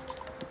discreet.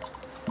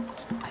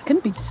 I can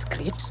be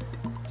discreet.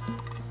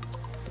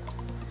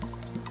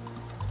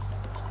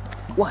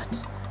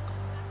 What?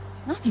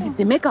 Nothing. Is it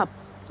the makeup?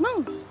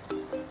 No,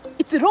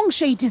 It's the wrong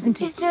shade,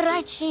 isn't it's it? the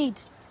right shade.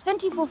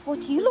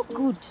 2440, you look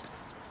good.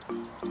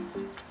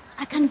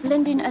 I can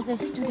blend in as a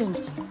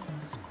student.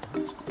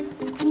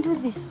 I can do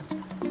this.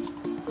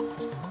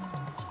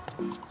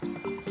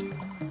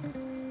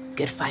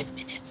 Get 5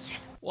 minutes.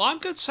 Well, I'm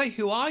going to say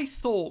who I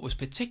thought was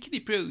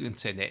particularly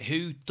brilliant in it,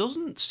 who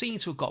doesn't seem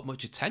to have got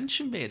much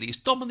attention really, is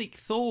Dominique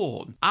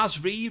Thorne as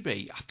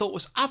Riri. I thought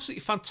was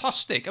absolutely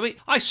fantastic. I mean,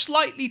 I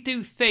slightly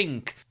do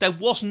think there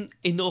wasn't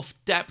enough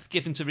depth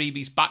given to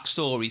Riri's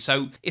backstory.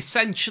 So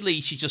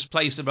essentially, she just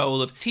plays the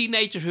role of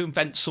teenager who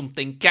invents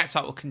something, gets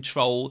out of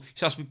control.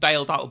 She has to be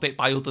bailed out a bit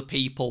by other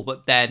people,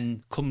 but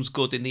then comes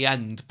good in the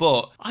end.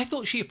 But I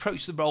thought she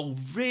approached the role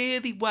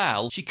really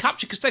well. She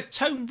captured, because they've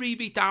toned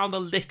Riri down a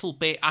little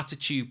bit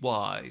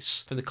attitude-wise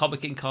from the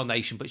comic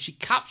incarnation, but she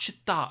captured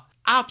that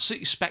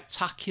absolutely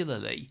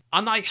spectacularly.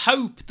 And I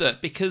hope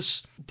that,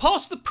 because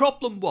part of the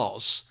problem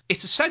was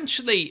it's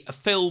essentially a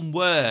film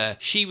where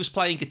she was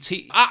playing at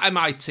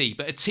MIT,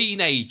 but a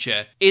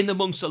teenager in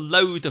amongst a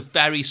load of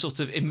very sort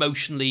of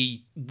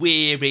emotionally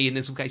weary and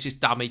in some cases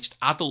damaged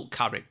adult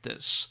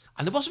characters.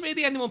 And there wasn't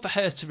really anyone for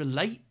her to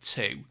relate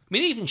to. I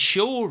mean, even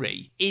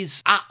Shuri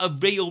is at a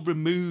real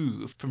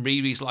remove from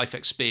Riri's life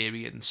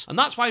experience. And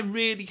that's why I'm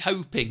really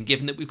hoping,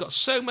 given that we've got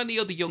so many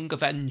other young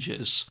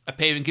Avengers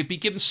appearing, could be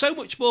given so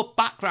much more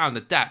background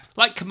and depth.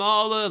 Like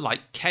Kamala,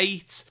 like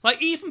Kate,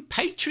 like even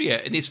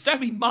Patriot in his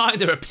very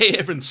minor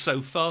appearance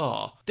so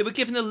far. They were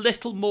given a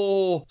little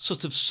more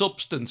sort of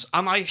substance.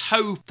 And I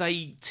hope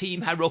they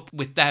team her up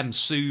with them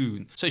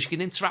soon, so she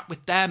can interact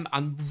with them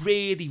and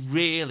really,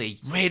 really,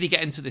 really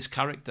get into this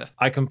character.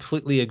 I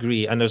completely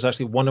agree. And there's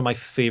actually one of my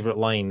favorite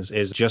lines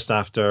is just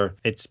after,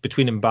 it's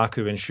between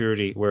M'Baku and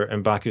Shuri, where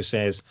M'Baku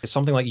says, it's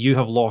something like, you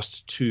have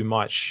lost too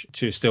much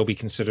to still be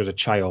considered a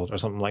child, or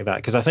something like that.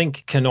 Because I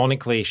think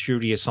canonically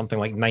Shuri is something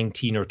like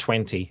 19 or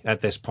 20 at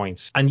this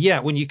point. And yeah,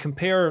 when you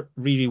compare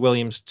Riri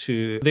Williams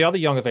to the other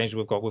young Avengers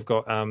we've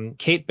got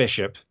Kate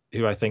Bishop,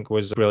 who I think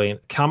was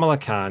brilliant, Kamala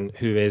Khan,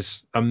 who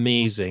is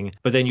amazing.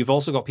 But then you've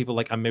also got people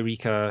like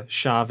America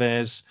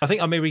Chavez. I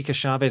think America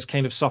Chavez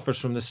kind of suffers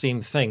from the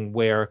same thing,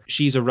 where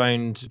she's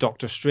around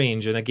Doctor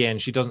Strange, and again,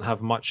 she doesn't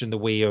have much in the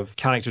way of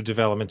character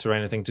development or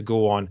anything to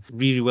go on.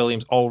 Riri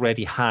Williams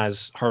already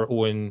has her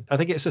own, I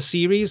think it's a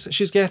series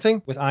she's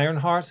getting with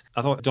Ironheart.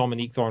 I thought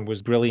Dominique Thorne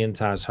was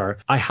brilliant as her.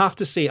 I have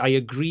to say, I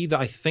agree that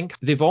I think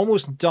they've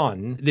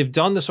done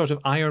the sort of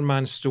Iron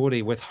Man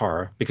story with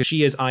her, because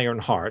she is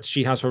Ironheart.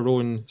 She has her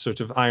own sort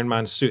of Iron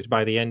Man suit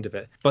by the end of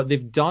it. But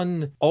they've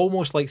done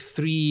almost like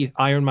 3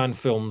 Iron Man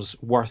films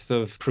worth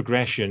of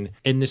progression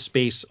in the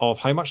space of,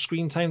 how much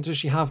screen time does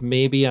she have?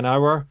 Maybe an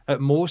hour at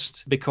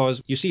most,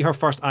 because you see her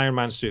first Iron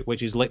Man suit,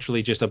 which is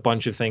literally just a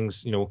bunch of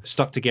things,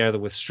 stuck together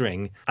with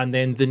string. And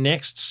then the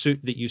next suit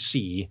that you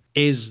see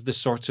is the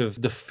sort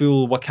of the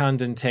full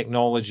Wakandan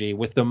technology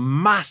with the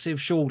massive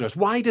shoulders.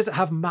 Why does it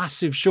have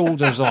massive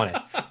shoulders on it?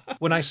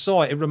 When I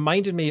saw it, it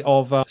reminded me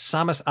of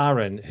Samus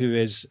Aran, who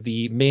is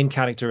the main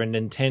character in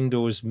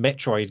Nintendo's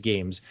Metroid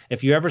games.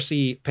 If you ever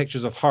see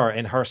pictures of her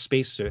in her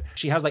spacesuit,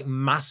 she has like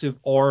massive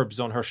orbs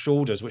on her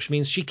shoulders, which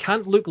means she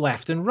can't look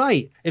left and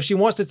right. If she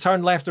wants to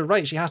turn left or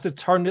right, she has to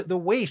turn at the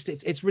waist.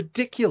 It's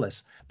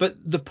ridiculous. But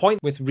the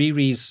point with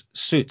Riri's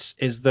suits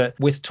is that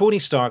with Tony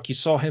Stark, you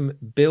saw him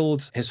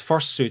build his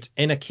first suit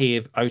in a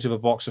cave out of a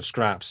box of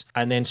scraps,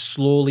 and then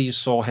slowly you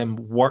saw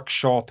him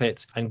workshop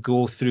it and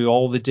go through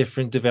all the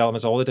different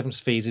developments, all the different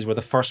phases, where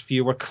the first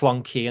few were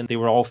clunky and they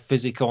were all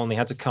physical and they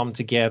had to come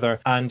together.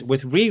 And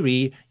with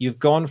Riri, you've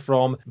gone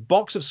from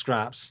box of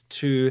scraps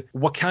to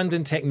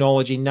Wakandan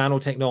technology,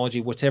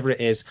 nanotechnology, whatever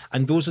it is,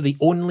 and those are the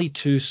only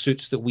 2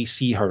 suits that we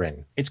see her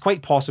in. It's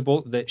quite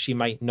possible that she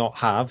might not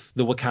have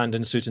the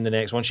Wakandan suit in the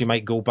next one. She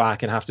might go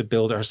back and have to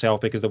build it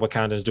herself because the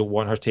Wakandans don't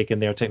want her taking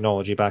their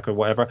technology back or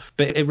whatever.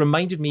 But it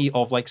reminded me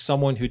of like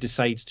someone who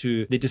decide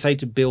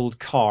to build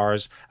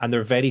cars, and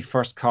their very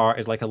first car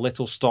is like a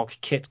little stock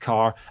kit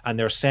car, and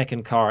their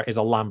second car is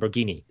a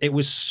Lamborghini. It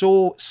was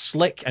so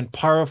slick and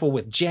powerful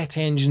with jet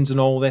engines and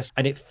all this,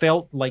 and it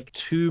felt like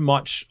too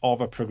much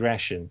of a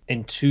progression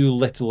in too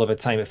little of a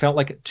time. It felt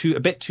like a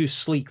bit too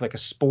sleek, like a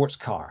sports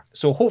car.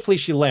 So hopefully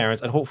she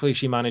learns, and hopefully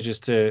she manages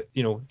to,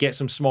 get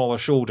some smaller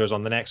shoulders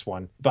on the next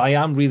one. But I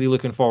am really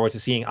looking forward to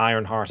seeing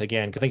Ironheart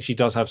again, because I think she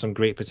does have some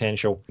great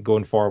potential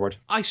going forward.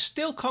 I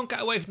still can't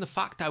get away from the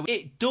fact that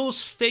it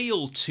does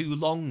feel too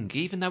long,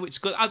 even though it's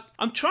good.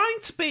 I'm trying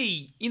to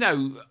be,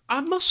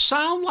 I must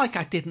sound like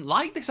I didn't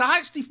like this. I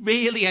actually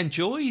really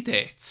enjoyed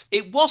it.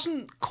 It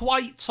wasn't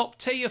quite top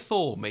tier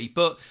for me,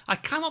 but I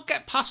cannot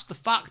get past the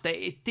fact that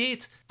it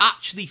did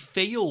actually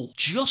feel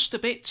just a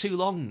bit too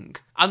long.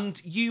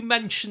 And you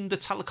mentioned the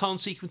telecon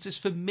sequences.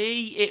 For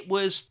me, it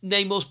was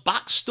Namor's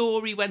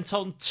backstory went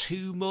on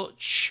too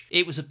much.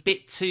 It was a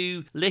bit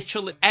too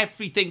literal.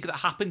 Everything that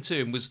happened to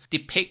him was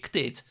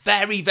depicted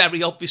very,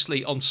 very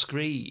obviously on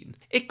screen.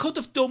 It could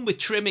have done with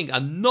trimming,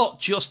 and not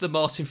just the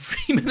Martin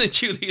Freeman and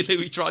Julia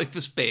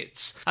Louis-Dreyfus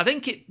bits. I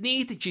think it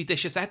needed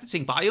judicious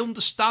editing, but I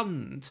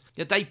understand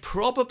that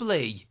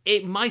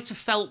it might have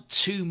felt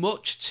too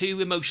much, too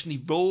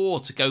emotionally raw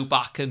to go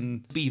back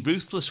and be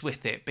ruthless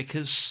with it,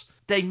 because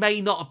they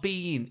may not have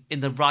been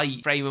in the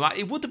right frame of mind.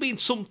 It would have been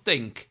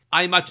something,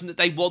 I imagine, that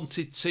they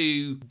wanted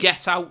to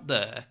get out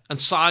there and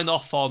sign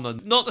off on,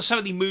 and not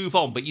necessarily move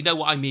on, but you know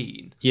what I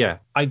mean. Yeah,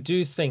 I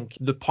do think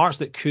the parts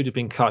that could have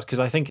been cut, because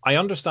I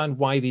understand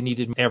why they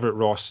needed Everett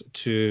Ross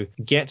to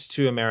get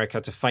to America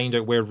to find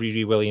out where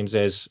Riri Williams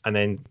is and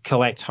then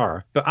collect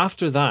her. But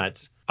after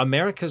that,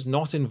 America's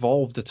not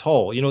involved at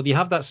all. You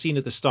have that scene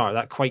at the start,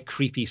 that quite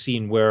creepy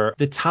scene where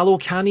the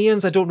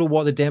Talocanians, I don't know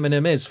what the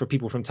demonym is for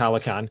people from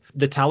Talocan,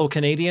 the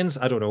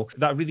Talocanadians, I don't know,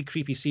 that really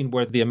creepy scene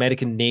where the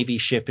American Navy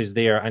ship is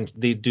there and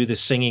they do the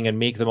singing and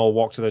make them all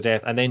walk to their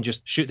death and then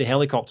just shoot the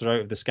helicopter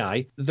out of the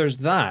sky. There's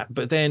that.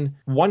 But then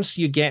once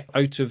you get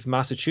out of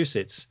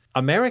Massachusetts,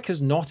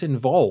 America's not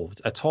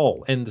involved at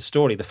all in the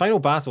story. The final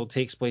battle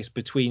takes place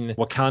between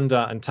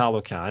Wakanda and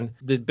Talokan.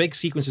 The big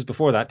sequences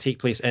before that take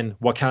place in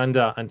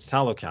Wakanda and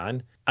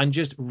Talokan. And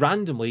just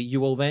randomly, you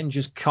will then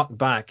just cut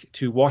back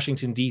to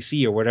Washington,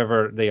 D.C. or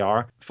wherever they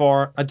are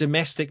for a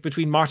domestic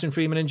between Martin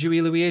Freeman and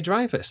Huey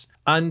Louis-Dreyfus.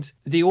 And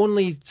the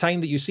only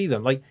time that you see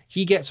them, like,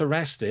 he gets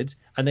arrested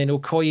and then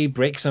Okoye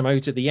breaks him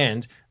out at the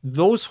end.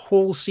 Those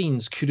whole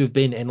scenes could have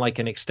been in like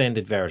an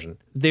extended version.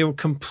 They were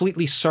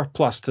completely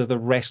surplus to the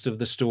rest of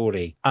the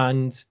story.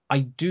 And I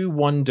do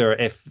wonder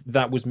if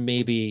that was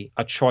maybe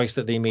a choice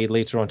that they made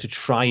later on to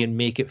try and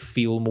make it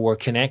feel more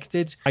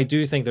connected. I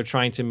do think they're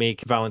trying to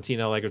make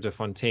Valentina Allegra de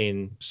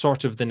Fontaine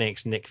sort of the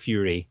next Nick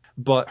Fury.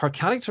 But her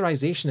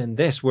characterization in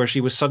this, where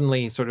she was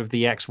suddenly sort of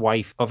the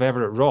ex-wife of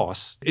Everett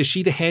Ross, is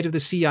she the head of the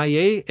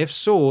CIA? If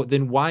so,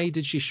 then why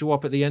did she show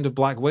up at the end of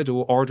Black Widow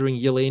ordering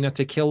Yelena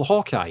to kill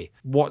Hawkeye?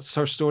 What's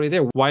her story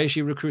there? Why is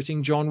she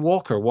recruiting John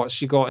Walker? What's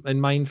she got in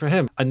mind for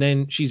him? And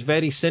then she's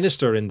very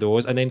sinister in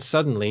those, and then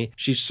suddenly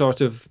she's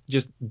sort of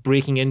just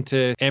breaking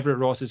into Everett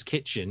Ross's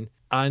kitchen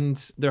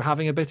and they're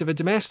having a bit of a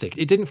domestic.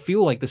 It didn't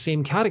feel like the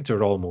same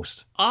character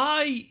almost.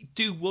 I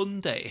do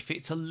wonder if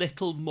it's a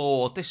little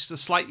more, this is a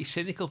slightly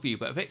cynical view,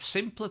 but a bit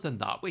simpler than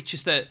that, which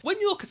is that when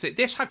you look at it,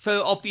 this had, for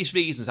obvious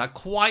reasons, had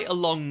quite a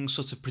long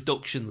sort of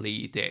production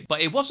lead in, but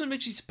it wasn't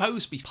originally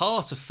supposed to be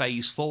part of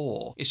Phase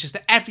 4. It's just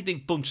that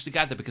everything bunched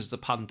together because of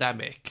the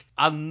pandemic.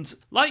 And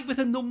like with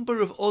a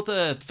number of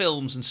other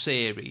films and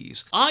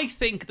series, I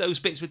think those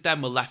bits with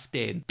them were left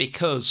in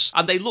because,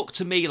 and they look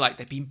to me like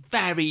they've been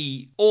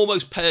very,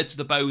 almost pared to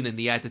the bone in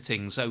the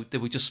editing, so there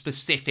were just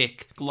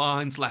specific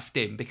lines left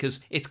in because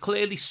it's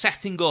clearly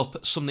setting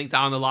up something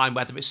down the line,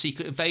 whether it's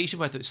Secret Invasion,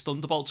 whether it's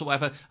Thunderbolts or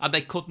whatever, and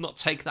they could not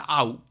take that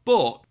out.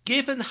 But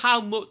given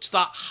how much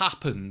that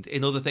happened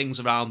in other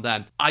things around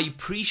then, I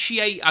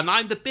appreciate, and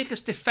I'm the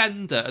biggest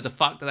defender of the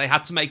fact that they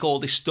had to make all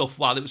this stuff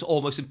while it was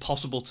almost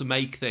impossible to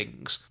make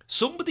things.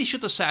 Somebody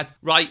should have said,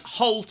 right,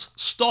 halt,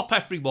 stop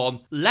everyone,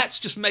 let's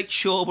just make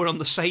sure we're on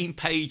the same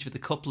page with a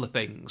couple of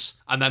things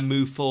and then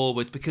move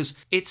forward, because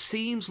it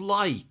seems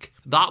like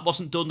that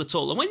wasn't done at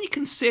all. And when you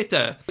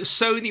consider that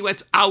Sony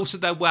went out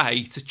of their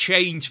way to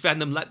change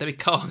Venom, Let There Be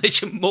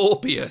Carnage and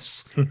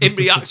Morbius in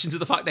reaction to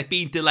the fact they'd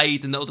been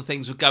delayed and that other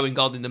things were going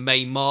on in the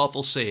main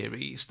Marvel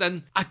series,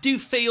 then I do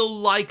feel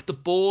like the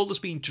ball has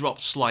been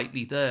dropped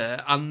slightly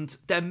there, and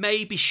there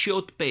maybe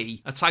should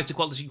be a tighter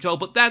quality control.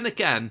 But then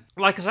again,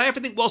 like I say,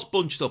 everything was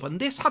bunched up, and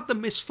this had the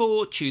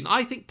misfortune.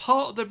 I think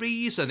part of the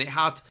reason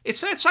it's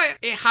fair to say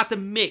it had a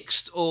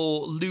mixed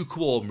or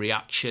lukewarm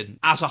reaction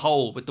as a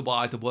whole with the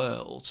wider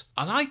world.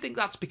 And I think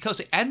that's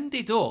because it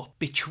ended up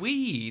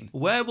between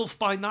Werewolf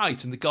by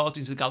Night and the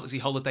Guardians of the Galaxy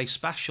Holiday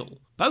Special,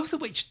 both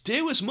of which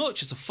do as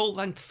much as a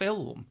full-length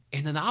film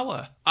in an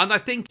hour. And I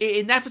think it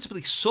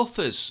inevitably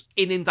suffers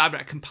in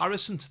indirect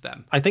comparison to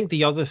them. I think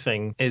the other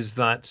thing is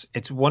that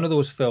it's one of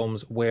those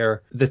films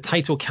where the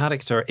title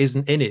character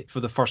isn't in it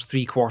for the first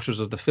 3/4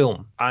 of the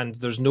film. And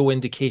there's no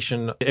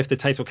indication if the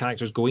title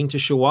character is going to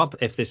show up,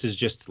 if this is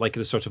just like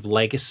the sort of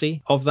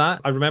legacy of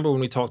that. I remember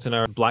when we talked in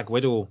our Black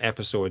Widow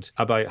episode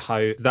about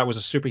how that was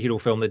a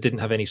superhero film that didn't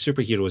have any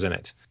superheroes in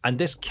it. And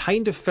this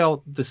kind of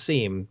felt the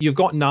same. You've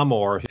got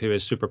Namor, who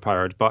is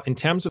superpowered, but in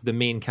terms of the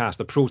main cast,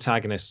 the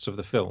protagonists of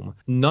the film,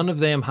 none of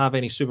them have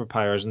any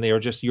superpowers, and they are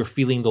just, you're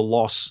feeling the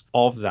loss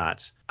of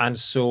that. And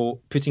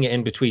so putting it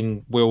in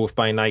between Werewolf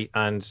by Night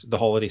and the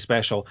holiday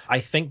special, I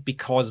think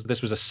because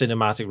this was a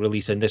cinematic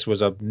release and this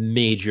was a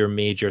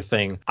major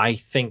thing, I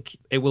think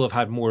it will have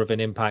had more of an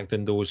impact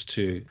than those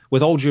two.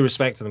 With all due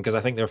respect to them, because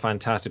I think they're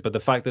fantastic, but the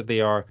fact that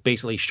they are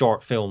basically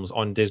short films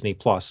on Disney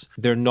Plus,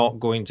 they're not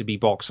going to be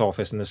box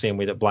office in the same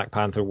way that Black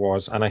Panther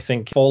was. And I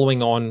think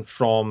following on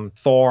from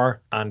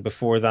Thor, and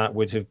before that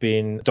would have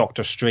been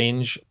Doctor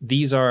Strange,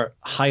 these are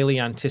highly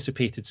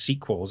anticipated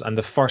sequels, and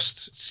the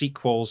first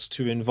sequels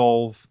to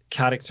involve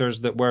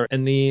characters that were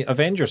in the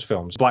Avengers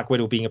films, Black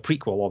Widow being a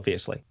prequel,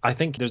 obviously. I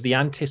think there's the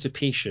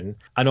anticipation,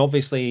 and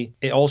obviously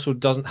it also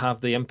doesn't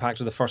have the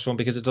impact of the first one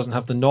because it doesn't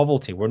have the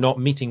novelty. We're not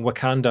meeting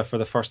Wakanda for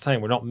the first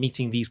time. We're not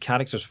meeting these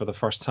characters for the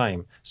first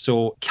time.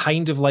 So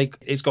kind of like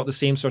it's got the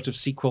same sort of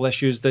sequel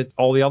issues that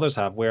all the others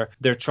have, where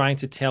they're trying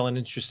to tell an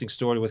interesting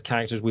story with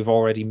characters we've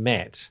already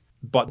met,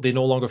 but they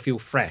no longer feel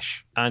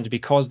fresh. And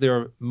because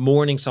they're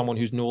mourning someone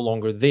who's no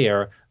longer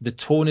there, the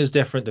tone is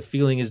different, the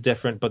feeling is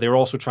different, but they're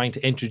also trying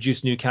to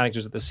introduce new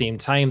characters at the same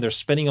time. They're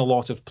spinning a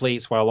lot of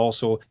plates while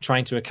also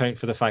trying to account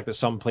for the fact that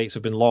some plates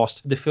have been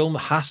lost. The film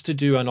has to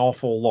do an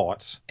awful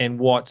lot in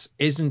what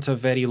isn't a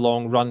very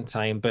long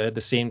runtime, but at the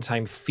same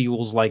time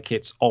feels like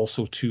it's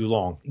also too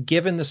long.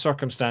 Given the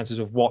circumstances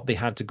of what they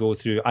had to go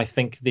through, I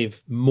think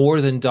they've more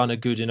than done a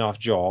good enough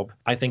job.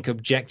 I think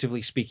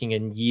objectively speaking,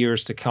 in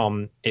years to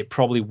come, it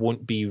probably won't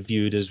won't be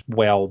viewed as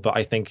well. But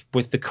I think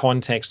with the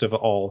context of it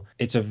all,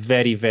 it's a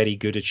very, very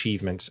good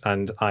achievement.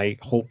 And I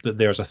hope that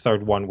there's a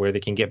third one where they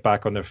can get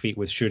back on their feet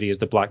with Shuri as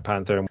the Black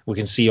Panther and we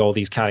can see all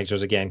these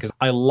characters again. Because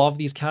I love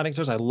these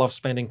characters. I love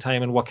spending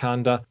time in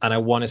Wakanda and I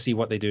want to see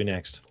what they do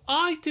next.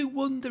 I do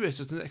wonder as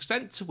an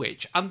extent to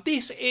which, and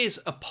this is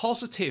a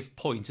positive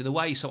point in a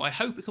way, so I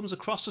hope it comes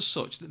across as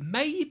such, that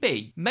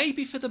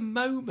maybe for the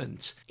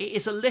moment, it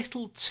is a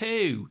little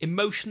too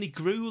emotionally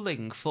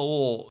grueling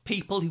for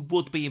people who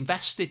would be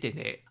invested in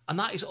it. And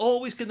that is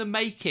always going to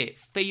make it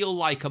feel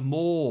like a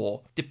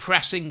more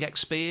depressing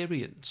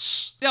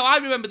experience. You know, I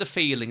remember the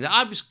feeling that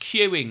I was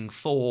queuing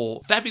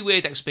for very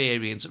weird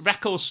experience at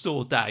Record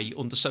Store Day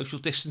under social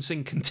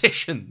distancing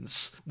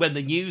conditions when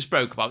the news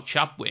broke about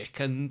Chadwick,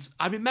 and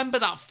I remember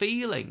that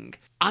feeling.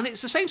 And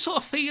it's the same sort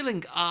of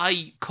feeling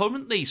I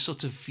currently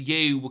sort of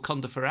view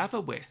Wakanda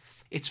Forever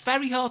with. It's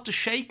very hard to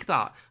shake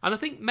that. And I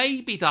think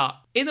maybe that,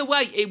 in a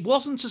way, it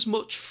wasn't as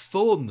much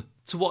fun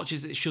to watch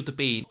as it should have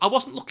been. I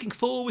wasn't looking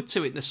forward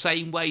to it in the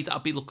same way that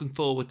I'd be looking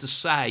forward to,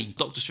 say,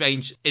 Doctor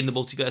Strange in the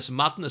Multiverse of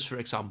Madness, for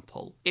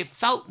example. It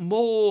felt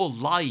more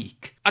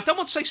like, I don't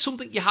want to say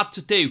something you had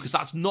to do, because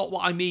that's not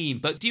what I mean,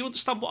 but do you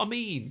understand what I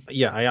mean?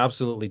 Yeah, I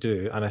absolutely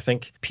do. And I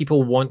think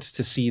people want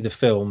to see the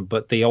film,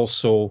 but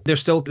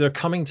they're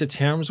coming to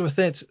terms with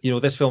it. You know,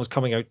 this film is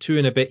coming out 2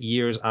 and a bit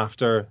years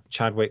after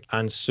Chadwick,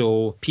 and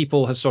so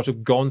people have sort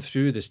of gone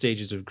through the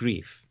stages of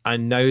grief.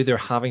 And now they're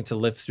having to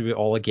live through it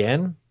all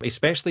again.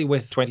 Especially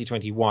with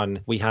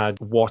 2021, we had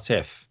What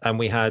If, and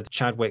we had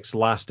Chadwick's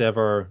last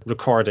ever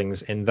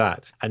recordings in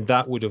that. And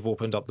that would have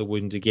opened up the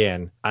wound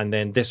again. And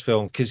then this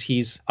film, because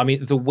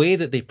the way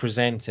that they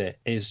present it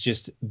is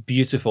just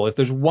beautiful. If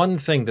there's one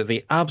thing that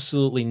they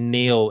absolutely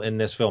nail in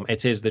this film,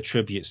 it is the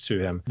tributes to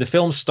him. The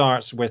film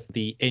starts with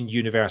the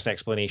in-universe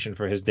explanation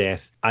for his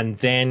death. And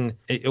then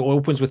it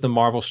opens with the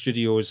Marvel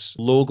Studios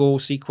logo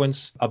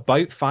sequence.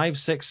 About 5,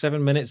 6,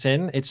 7 minutes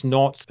in, it's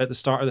not at the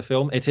start of the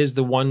film. It is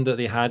the one that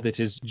they had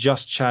that is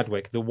just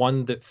Chadwick, the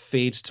one that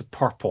fades to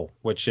purple,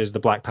 which is the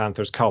Black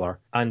Panther's color,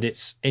 and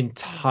it's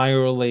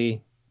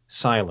entirely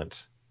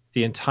silent.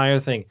 The entire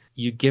thing,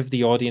 you give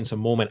the audience a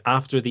moment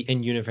after the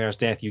in-universe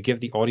death, you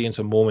give the audience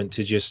a moment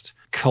to just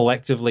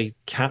collectively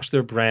catch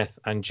their breath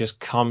and just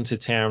come to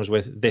terms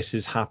with this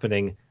is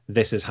happening.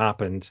 This has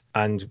happened,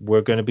 and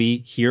we're going to be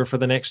here for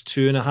the next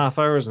 2.5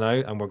 hours now,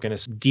 and we're going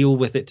to deal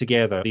with it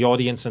together, the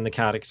audience and the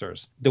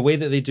characters. The way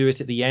that they do it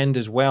at the end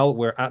as well,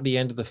 where at the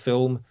end of the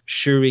film,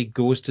 Shuri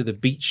goes to the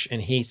beach in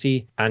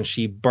Haiti and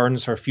she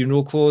burns her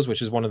funeral clothes,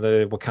 which is one of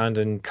the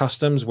Wakandan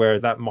customs, where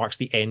that marks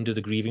the end of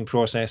the grieving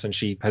process, and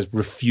she has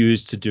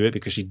refused to do it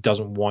because she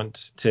doesn't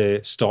want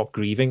to stop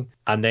grieving.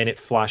 And then it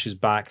flashes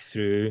back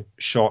through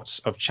shots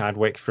of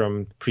Chadwick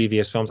from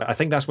previous films. I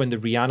think that's when the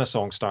Rihanna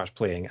song starts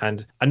playing.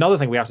 And another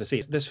thing we have to say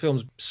is this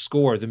film's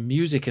score, the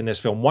music in this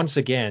film, once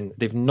again,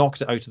 they've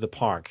knocked it out of the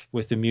park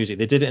with the music.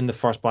 They did it in the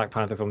first Black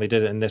Panther film. They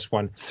did it in this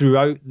one.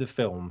 Throughout the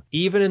film,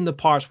 even in the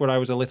parts where I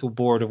was a little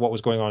bored of what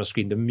was going on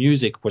screen, the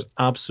music was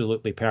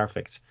absolutely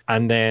perfect.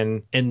 And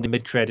then in the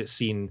mid-credit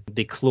scene,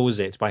 they close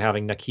it by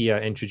having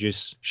Nakia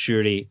introduce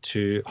Shuri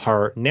to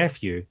her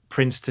nephew,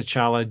 Prince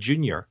T'Challa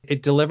Jr.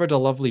 It delivered a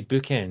lovely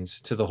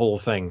bookend to the whole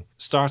thing,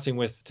 starting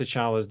with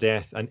T'Challa's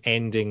death and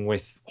ending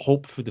with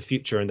hope for the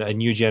future and that a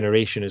new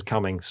generation is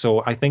coming.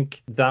 So I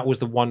think that was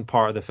the one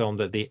part of the film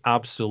that they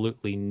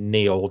absolutely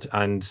nailed,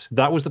 and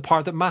that was the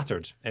part that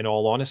mattered, in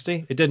all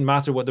honesty. It didn't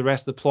matter what the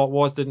rest of the plot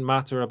was, didn't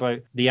matter about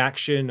the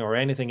action or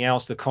anything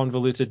else, the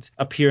convoluted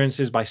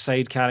appearances by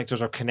side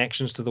characters or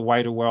connections to the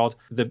wider world.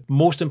 The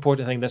most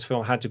important thing this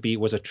film had to be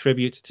was a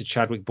tribute to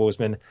Chadwick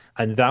Boseman,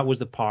 and that was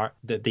the part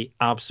that they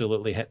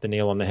absolutely hit the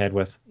nail on the head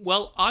with.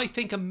 Well, I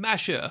think a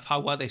measure of how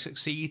well they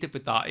succeeded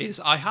with that is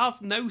I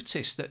have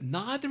noticed that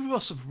neither of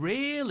us have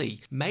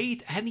really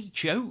made any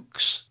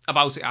jokes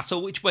about it at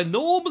all, which we're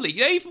normally,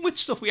 even with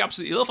stuff we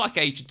absolutely love like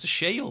Agents of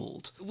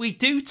S.H.I.E.L.D., we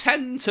do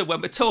tend to,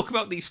 when we're talking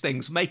about these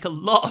things, make a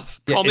lot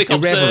of comic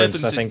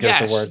observances. I think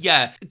is the word.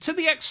 Yeah, to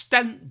the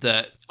extent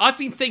that I've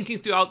been thinking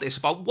throughout this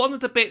about one of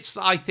the bits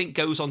that I think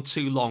goes on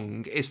too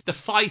long is the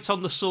fight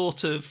on the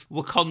sort of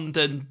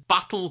Wakandan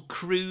battle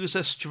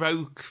cruiser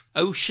stroke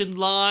ocean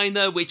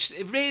liner, which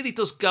it really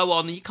does go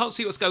on and you can't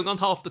see what's going on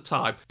half the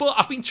time. But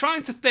I've been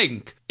trying to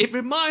think, it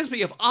reminds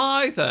me of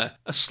either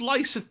a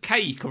slice of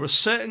cake or a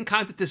certain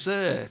kind of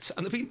dessert,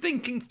 and I've been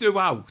thinking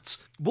throughout,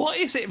 what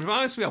is it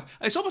reminds me of?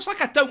 It's almost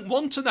like I don't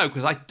want to know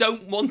because I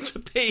don't want to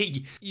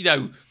be,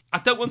 I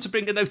don't want to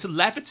bring a note of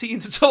levity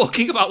into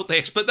talking about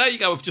this, but there you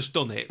go, I've just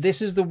done it.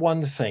 This is the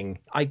one thing.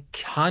 I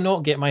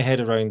cannot get my head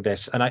around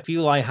this, and I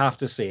feel I have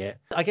to say it.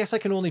 I guess I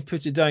can only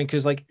put it down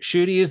because,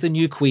 Shuri is the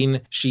new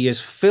queen. She is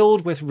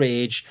filled with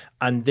rage,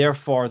 and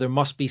therefore there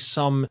must be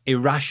some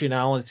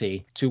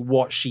irrationality to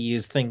what she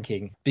is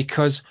thinking.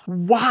 Because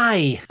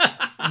why?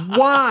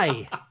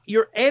 Why?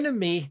 Your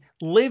enemy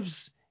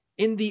lives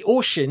in the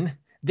ocean.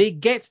 They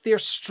get their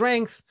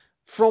strength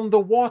from the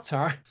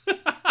water.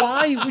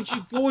 Why would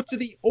you go to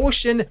the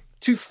ocean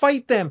to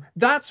fight them.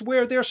 That's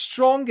where they're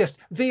strongest.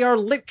 They are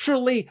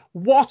literally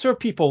water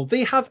people.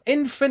 They have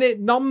infinite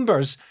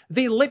numbers.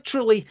 They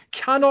literally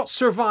cannot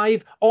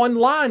survive on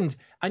land.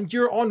 And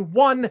you're on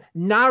one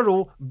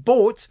narrow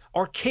boat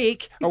or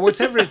cake or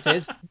whatever it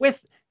is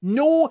with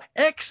no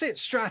exit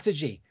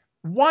strategy.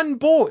 One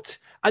boat.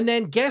 And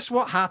then guess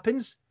what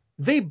happens?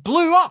 They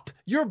blew up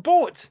your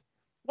boat.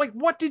 Like,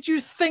 what did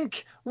you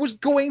think was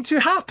going to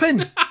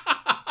happen?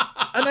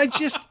 And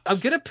I'm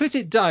going to put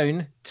it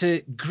down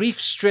to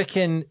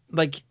grief-stricken,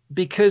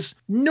 because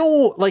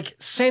no,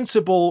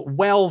 sensible,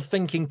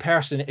 well-thinking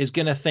person is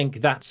going to think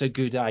that's a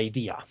good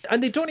idea.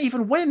 And they don't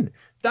even win.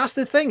 That's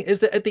the thing, is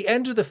that at the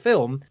end of the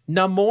film,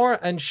 Namor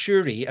and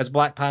Shuri, as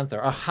Black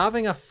Panther, are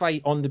having a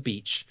fight on the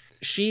beach.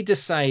 She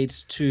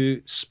decides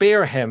to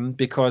spare him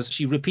because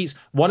she repeats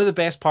one of the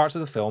best parts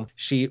of the film.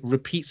 She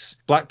repeats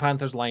Black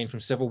Panther's line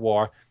from Civil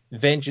War,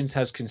 "Vengeance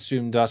has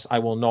consumed us. I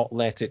will not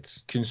let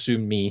it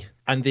consume me."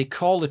 And they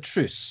call a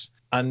truce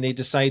and they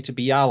decide to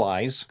be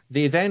allies.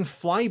 They then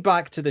fly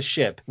back to the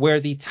ship where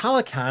the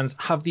Talakans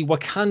have the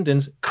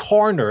Wakandans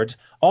cornered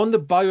on the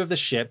bow of the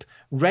ship,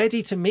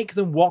 ready to make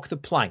them walk the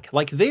plank.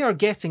 Like, they are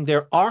getting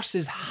their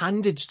arses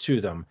handed to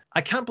them.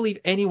 I can't believe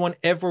anyone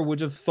ever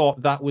would have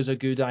thought that was a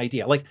good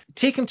idea. Like,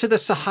 take him to the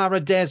Sahara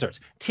Desert.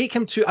 Take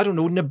him to, I don't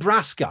know,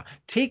 Nebraska.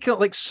 Take him,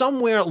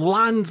 somewhere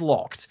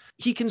landlocked.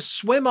 He can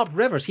swim up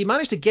rivers. He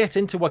managed to get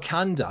into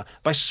Wakanda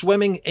by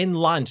swimming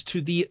inland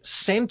to the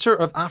center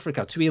of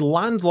Africa, to a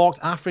landlocked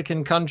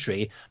African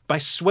country, by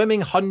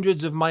swimming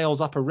hundreds of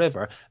miles up a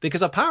river,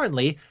 because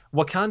apparently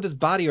Wakanda's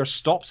barrier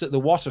stops at the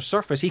water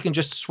surface. He can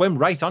just swim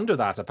right under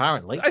that,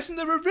 apparently. Isn't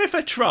there a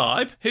river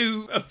tribe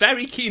who are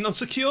very keen on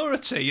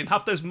security and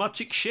have those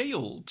magic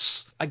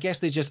shields? I guess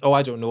they just,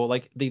 I don't know,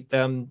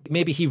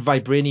 maybe he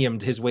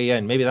vibraniumed his way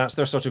in. Maybe that's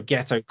their sort of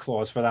get out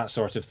clause for that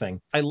sort of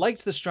thing. I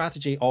liked the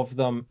strategy of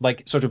them,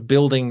 sort of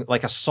building a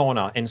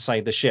sauna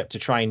inside the ship to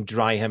try and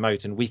dry him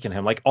out and weaken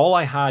him. All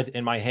I had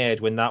in my head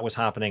when that was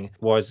happening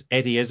was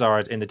Eddie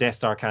Izzard in the Death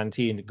Star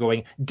canteen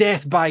going,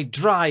 "Death by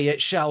dry it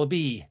shall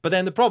be." But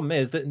then the problem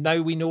is that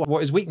now we know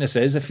what his weakness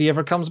is if he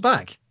ever comes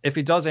back. If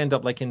he does end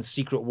up in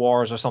Secret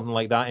Wars or something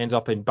like that, end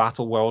up in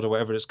Battle World or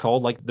whatever it's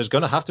called, there's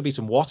going to have to be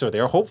some water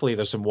there. Hopefully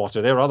there's some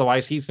water there,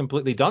 otherwise he's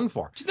completely done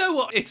for. Do you know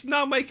what? It's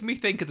now making me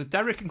think of the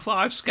Derek and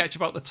Clive sketch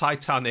about the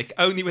Titanic,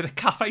 only with a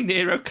Cafe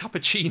Nero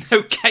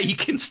cappuccino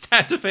cake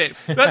instead of it.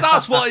 But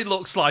that's what it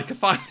looks like. I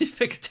finally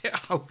figured it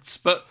out.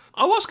 But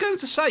I was going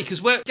to say,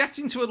 because we're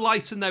getting to a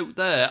lighter note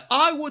there,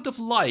 I would have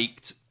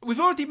liked... We've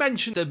already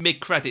mentioned the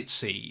mid-credit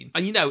scene,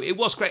 and it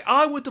was great.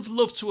 I would have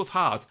loved to have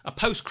had a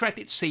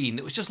post-credit scene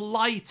that was just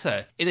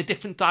lighter in a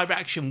different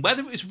direction,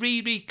 whether it was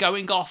Riri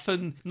going off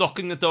and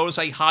knocking the door and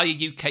say, "Hi, are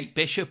you Kate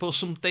Bishop?" or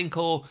something,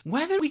 or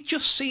whether we'd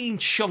just seen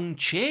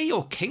Shang-Chi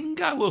or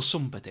Kingo or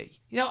somebody.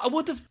 I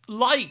would have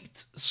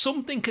liked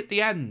something at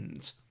the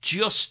end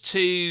just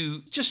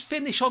to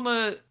finish on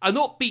an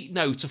upbeat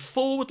note, a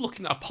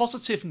forward-looking, a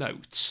positive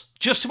note,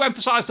 just to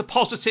emphasise the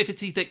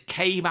positivity that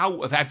came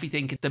out of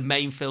everything in the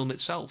main film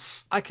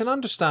itself. I can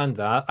understand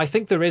that. I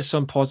think there is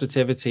some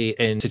positivity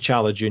in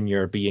T'Challa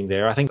Jr. being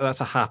there. I think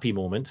that's a happy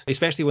moment,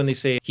 especially when they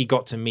say he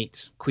got to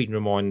meet Queen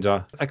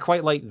Ramonda. I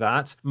quite like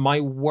that. My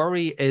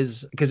worry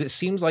is, because it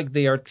seems like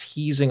they are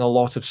teasing a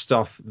lot of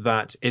stuff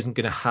that isn't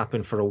going to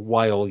happen for a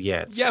while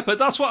yet. Yeah, but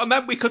that's what I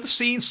meant. We could have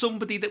seen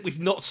somebody that we've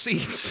not seen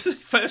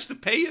first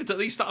appeared. At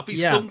least that'd be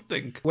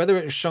something. Whether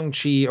it's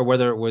Shang-Chi or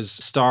whether it was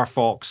Star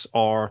Fox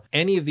or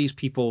any of these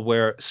people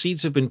where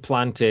seeds have been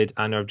planted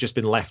and have just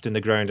been left in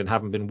the ground and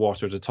haven't been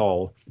watered at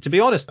all. To be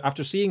honest,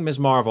 after seeing Ms.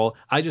 Marvel,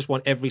 I just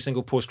want every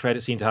single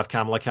post-credit scene to have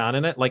Kamala Khan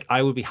in it.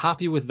 I would be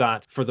happy with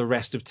that for the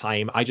rest of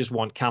time. I just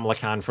want Kamala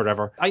Khan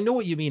forever. I know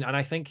what you mean, and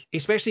I think,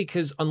 especially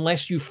because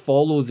unless you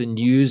follow the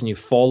news and you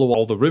follow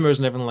all the rumors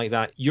and everything like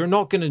that, you're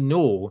not going to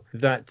know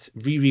that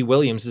Riri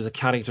Williams is a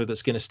character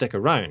that's going to stick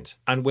around.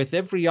 And with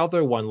every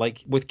other one,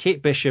 with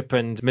Kate Bishop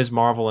and Ms.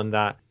 Marvel and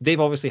that, they've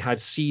obviously had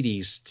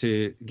series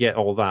to get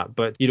all that.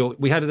 But,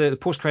 we had the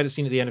post-credit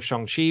scene at the end of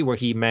Shang-Chi where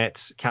he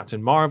met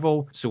Captain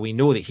Marvel, so we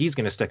know that he's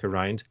going to stick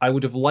around. I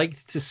would have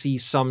liked to see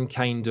some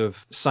kind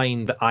of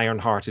sign that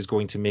Ironheart is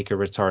going to make a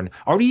return,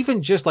 or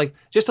even just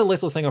a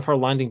little thing of her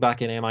landing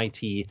back in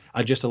MIT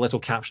and just a little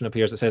caption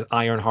appears that says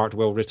Ironheart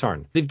will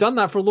return. They've done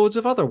that for loads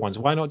of other ones.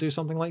 Why not do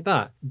something like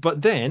that?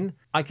 But then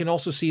I can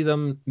also see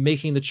them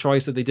making the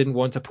choice that they didn't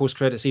want a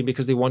post-credit scene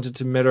because they wanted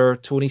to mirror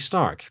Tony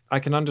Stark. I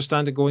can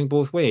understand it going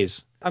both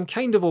ways. I'm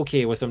kind of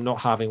okay with them not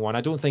having one.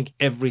 I don't think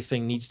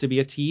everything needs to be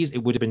a tease. It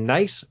would have been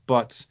nice,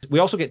 but we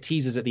also get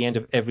teases at the end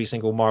of every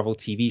single Marvel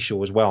TV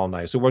show as well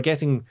now. So we're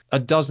getting a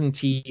dozen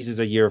teases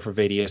a year for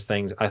various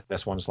things.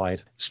 This one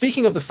slide.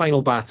 Speaking of the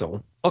final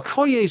battle,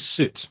 Okoye's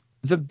suit,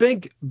 the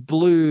big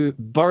blue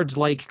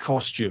bird-like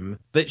costume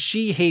that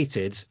she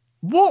hated,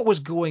 What was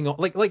going on?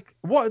 Like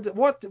what?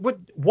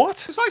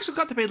 It's like some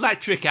kind of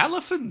electric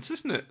elephant,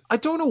 isn't it? I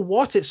don't know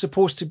what it's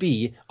supposed to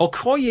be.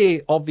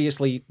 Okoye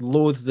obviously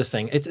loathes the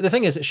thing. The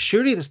thing is, it's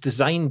Shuri that's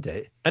designed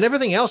it, and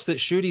everything else that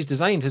Shuri's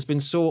designed has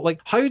been so,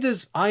 like, how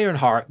does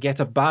Ironheart get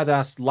a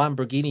badass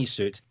Lamborghini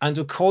suit and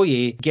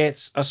Okoye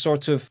gets a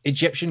sort of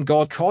Egyptian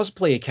god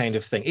cosplay kind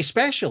of thing?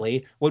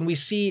 Especially when we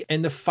see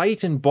in the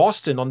fight in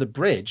Boston on the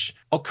bridge,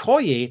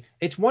 Okoye,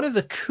 it's one of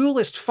the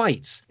coolest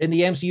fights in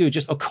the MCU,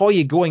 just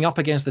Okoye going up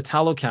against the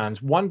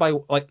Talokans, one by,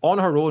 like, on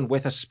her own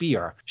with a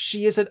spear.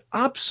 She is an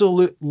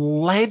absolute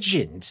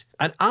legend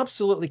and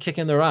absolutely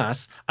kicking their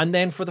ass. And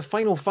then for the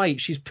final fight,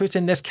 she's put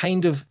in this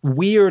kind of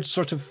weird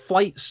sort of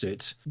flight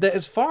suit that,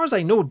 as far as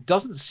I know, it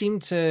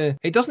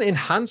doesn't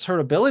enhance her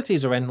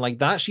abilities or anything like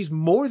that. She's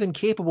more than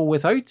capable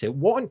without it.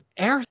 What on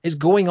earth is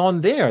going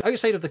on there?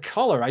 Outside of the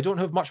color, I don't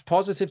have much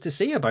positive to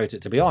say about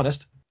it, to be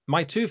honest.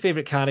 My two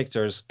favorite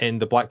characters in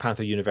the Black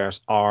Panther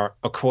universe are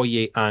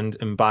Okoye and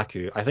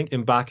M'Baku. I think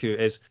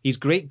M'Baku he's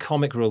great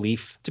comic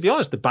relief. To be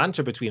honest, the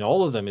banter between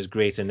all of them is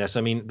great in this.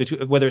 I mean,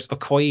 whether it's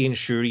Okoye and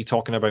Shuri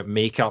talking about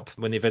makeup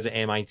when they visit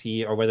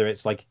MIT, or whether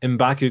it's like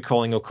M'Baku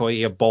calling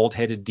Okoye a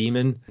bald-headed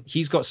demon,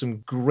 he's got some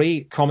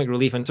great comic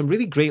relief and some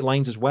really great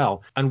lines as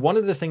well. And one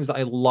of the things that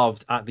I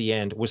loved at the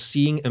end was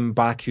seeing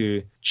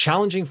M'Baku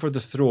challenging for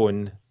the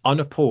throne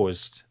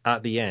unopposed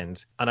at the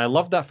end. And I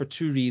love that for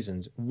two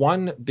reasons.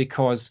 One,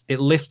 because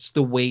it lifts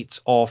the weight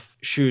off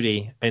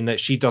Shuri in that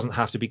she doesn't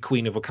have to be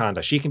Queen of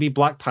Wakanda. She can be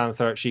Black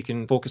Panther, she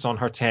can focus on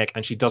her tech,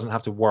 and she doesn't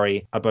have to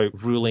worry about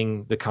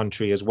ruling the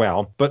country as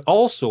well. But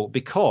also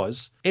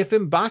because if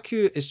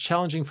M'Baku is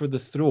challenging for the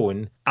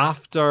throne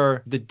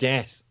after the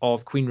death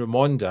of Queen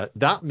Ramonda,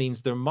 that means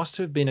there must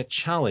have been a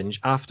challenge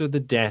after the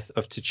death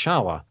of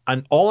T'Challa.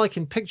 And all I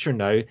can picture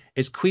now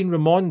is Queen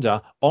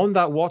Ramonda on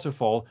that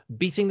waterfall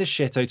beating the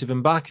shit out of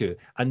M'Baku.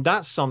 And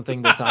that's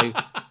something that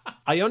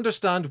I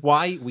understand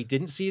why we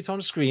didn't see it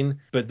on screen,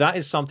 but that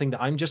is something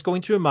that I'm just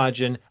going to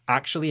imagine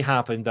actually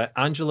happened, that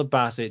Angela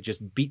Bassett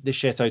just beat the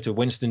shit out of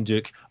Winston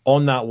Duke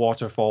on that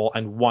waterfall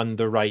and won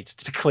the right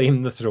to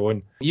claim the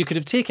throne. You could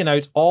have taken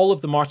out all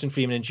of the Martin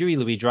Freeman and Huey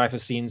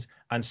Louis-Dreyfus scenes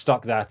and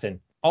stuck that in.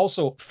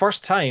 Also,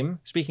 first time,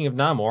 speaking of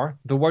Namor,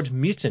 the word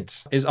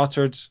mutant is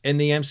uttered in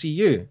the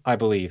MCU, I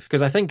believe.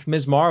 Because I think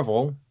Ms.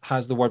 Marvel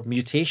has the word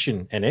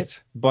mutation in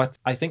it, but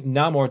I think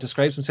Namor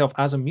describes himself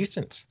as a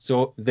mutant.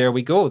 So there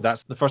we go.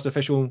 That's the first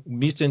official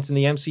mutant in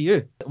the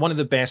MCU. One of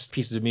the best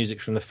pieces of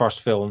music from the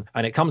first film,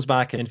 and it comes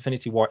back in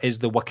Infinity War, is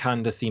the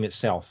Wakanda theme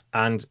itself.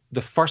 And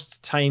the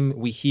first time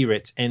we hear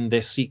it in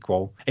this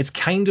sequel, it's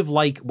kind of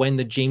like when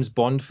the James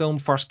Bond film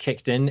first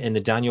kicked in the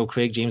Daniel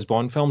Craig James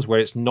Bond films,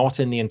 where it's not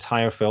in the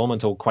entire film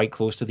until quite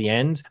close to the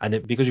end.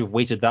 And because you've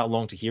waited that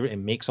long to hear it, it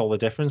makes all the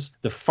difference.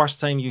 The first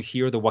time you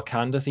hear the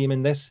Wakanda theme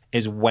in this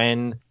is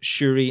when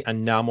Shuri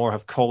and Namor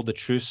have called the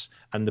truce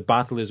and the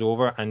battle is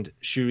over, and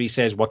Shuri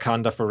says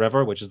Wakanda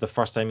forever, which is the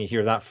first time you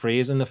hear that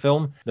phrase in the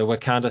film. The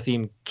Wakanda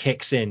theme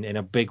kicks in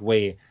a big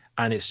way.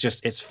 And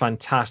it's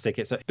fantastic.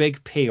 It's a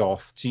big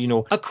payoff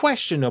to, a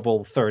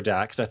questionable third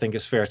act, I think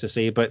it's fair to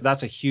say, but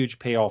that's a huge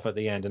payoff at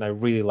the end, and I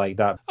really like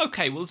that.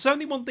 Okay, well, there's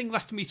only one thing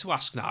left for me to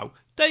ask now.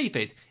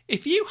 David,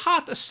 if you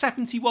had a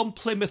 71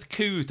 Plymouth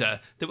Cougar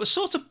that was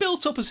sort of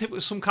built up as if it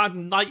was some kind of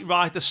Knight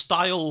Rider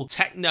style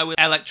techno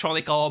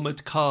electronic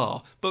armoured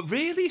car, but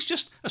really it's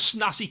just a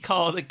snazzy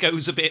car that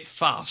goes a bit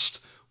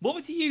fast, what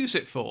would you use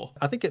it for?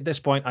 I think at this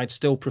point I'd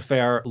still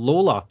prefer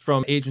Lola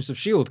from Agents of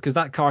S.H.I.E.L.D. because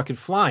that car could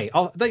fly.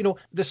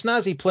 The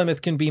snazzy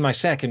Plymouth can be my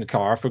second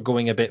car for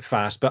going a bit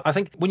fast, but I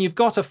think when you've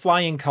got a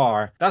flying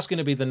car, that's going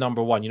to be the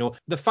number one.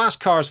 The fast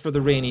cars for the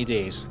rainy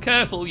days.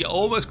 Careful, you're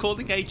almost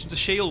calling Agents of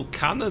S.H.I.E.L.D.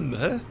 canon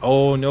there.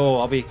 Oh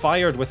no, I'll be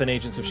fired with an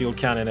Agents of S.H.I.E.L.D.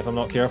 cannon if I'm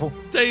not careful.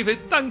 David,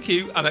 thank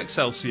you, and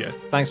Excelsior.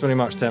 Thanks very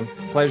much, Tim.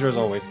 Pleasure as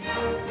always.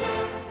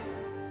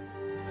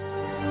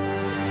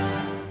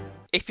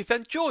 If you've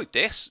enjoyed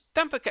this,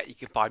 don't forget you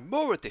can find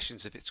more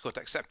editions of It's Good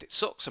Except It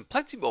Sucks and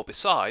plenty more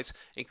besides,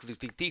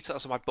 including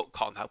details of my book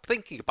Can't Help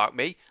Thinking About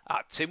Me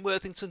at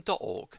timworthington.org.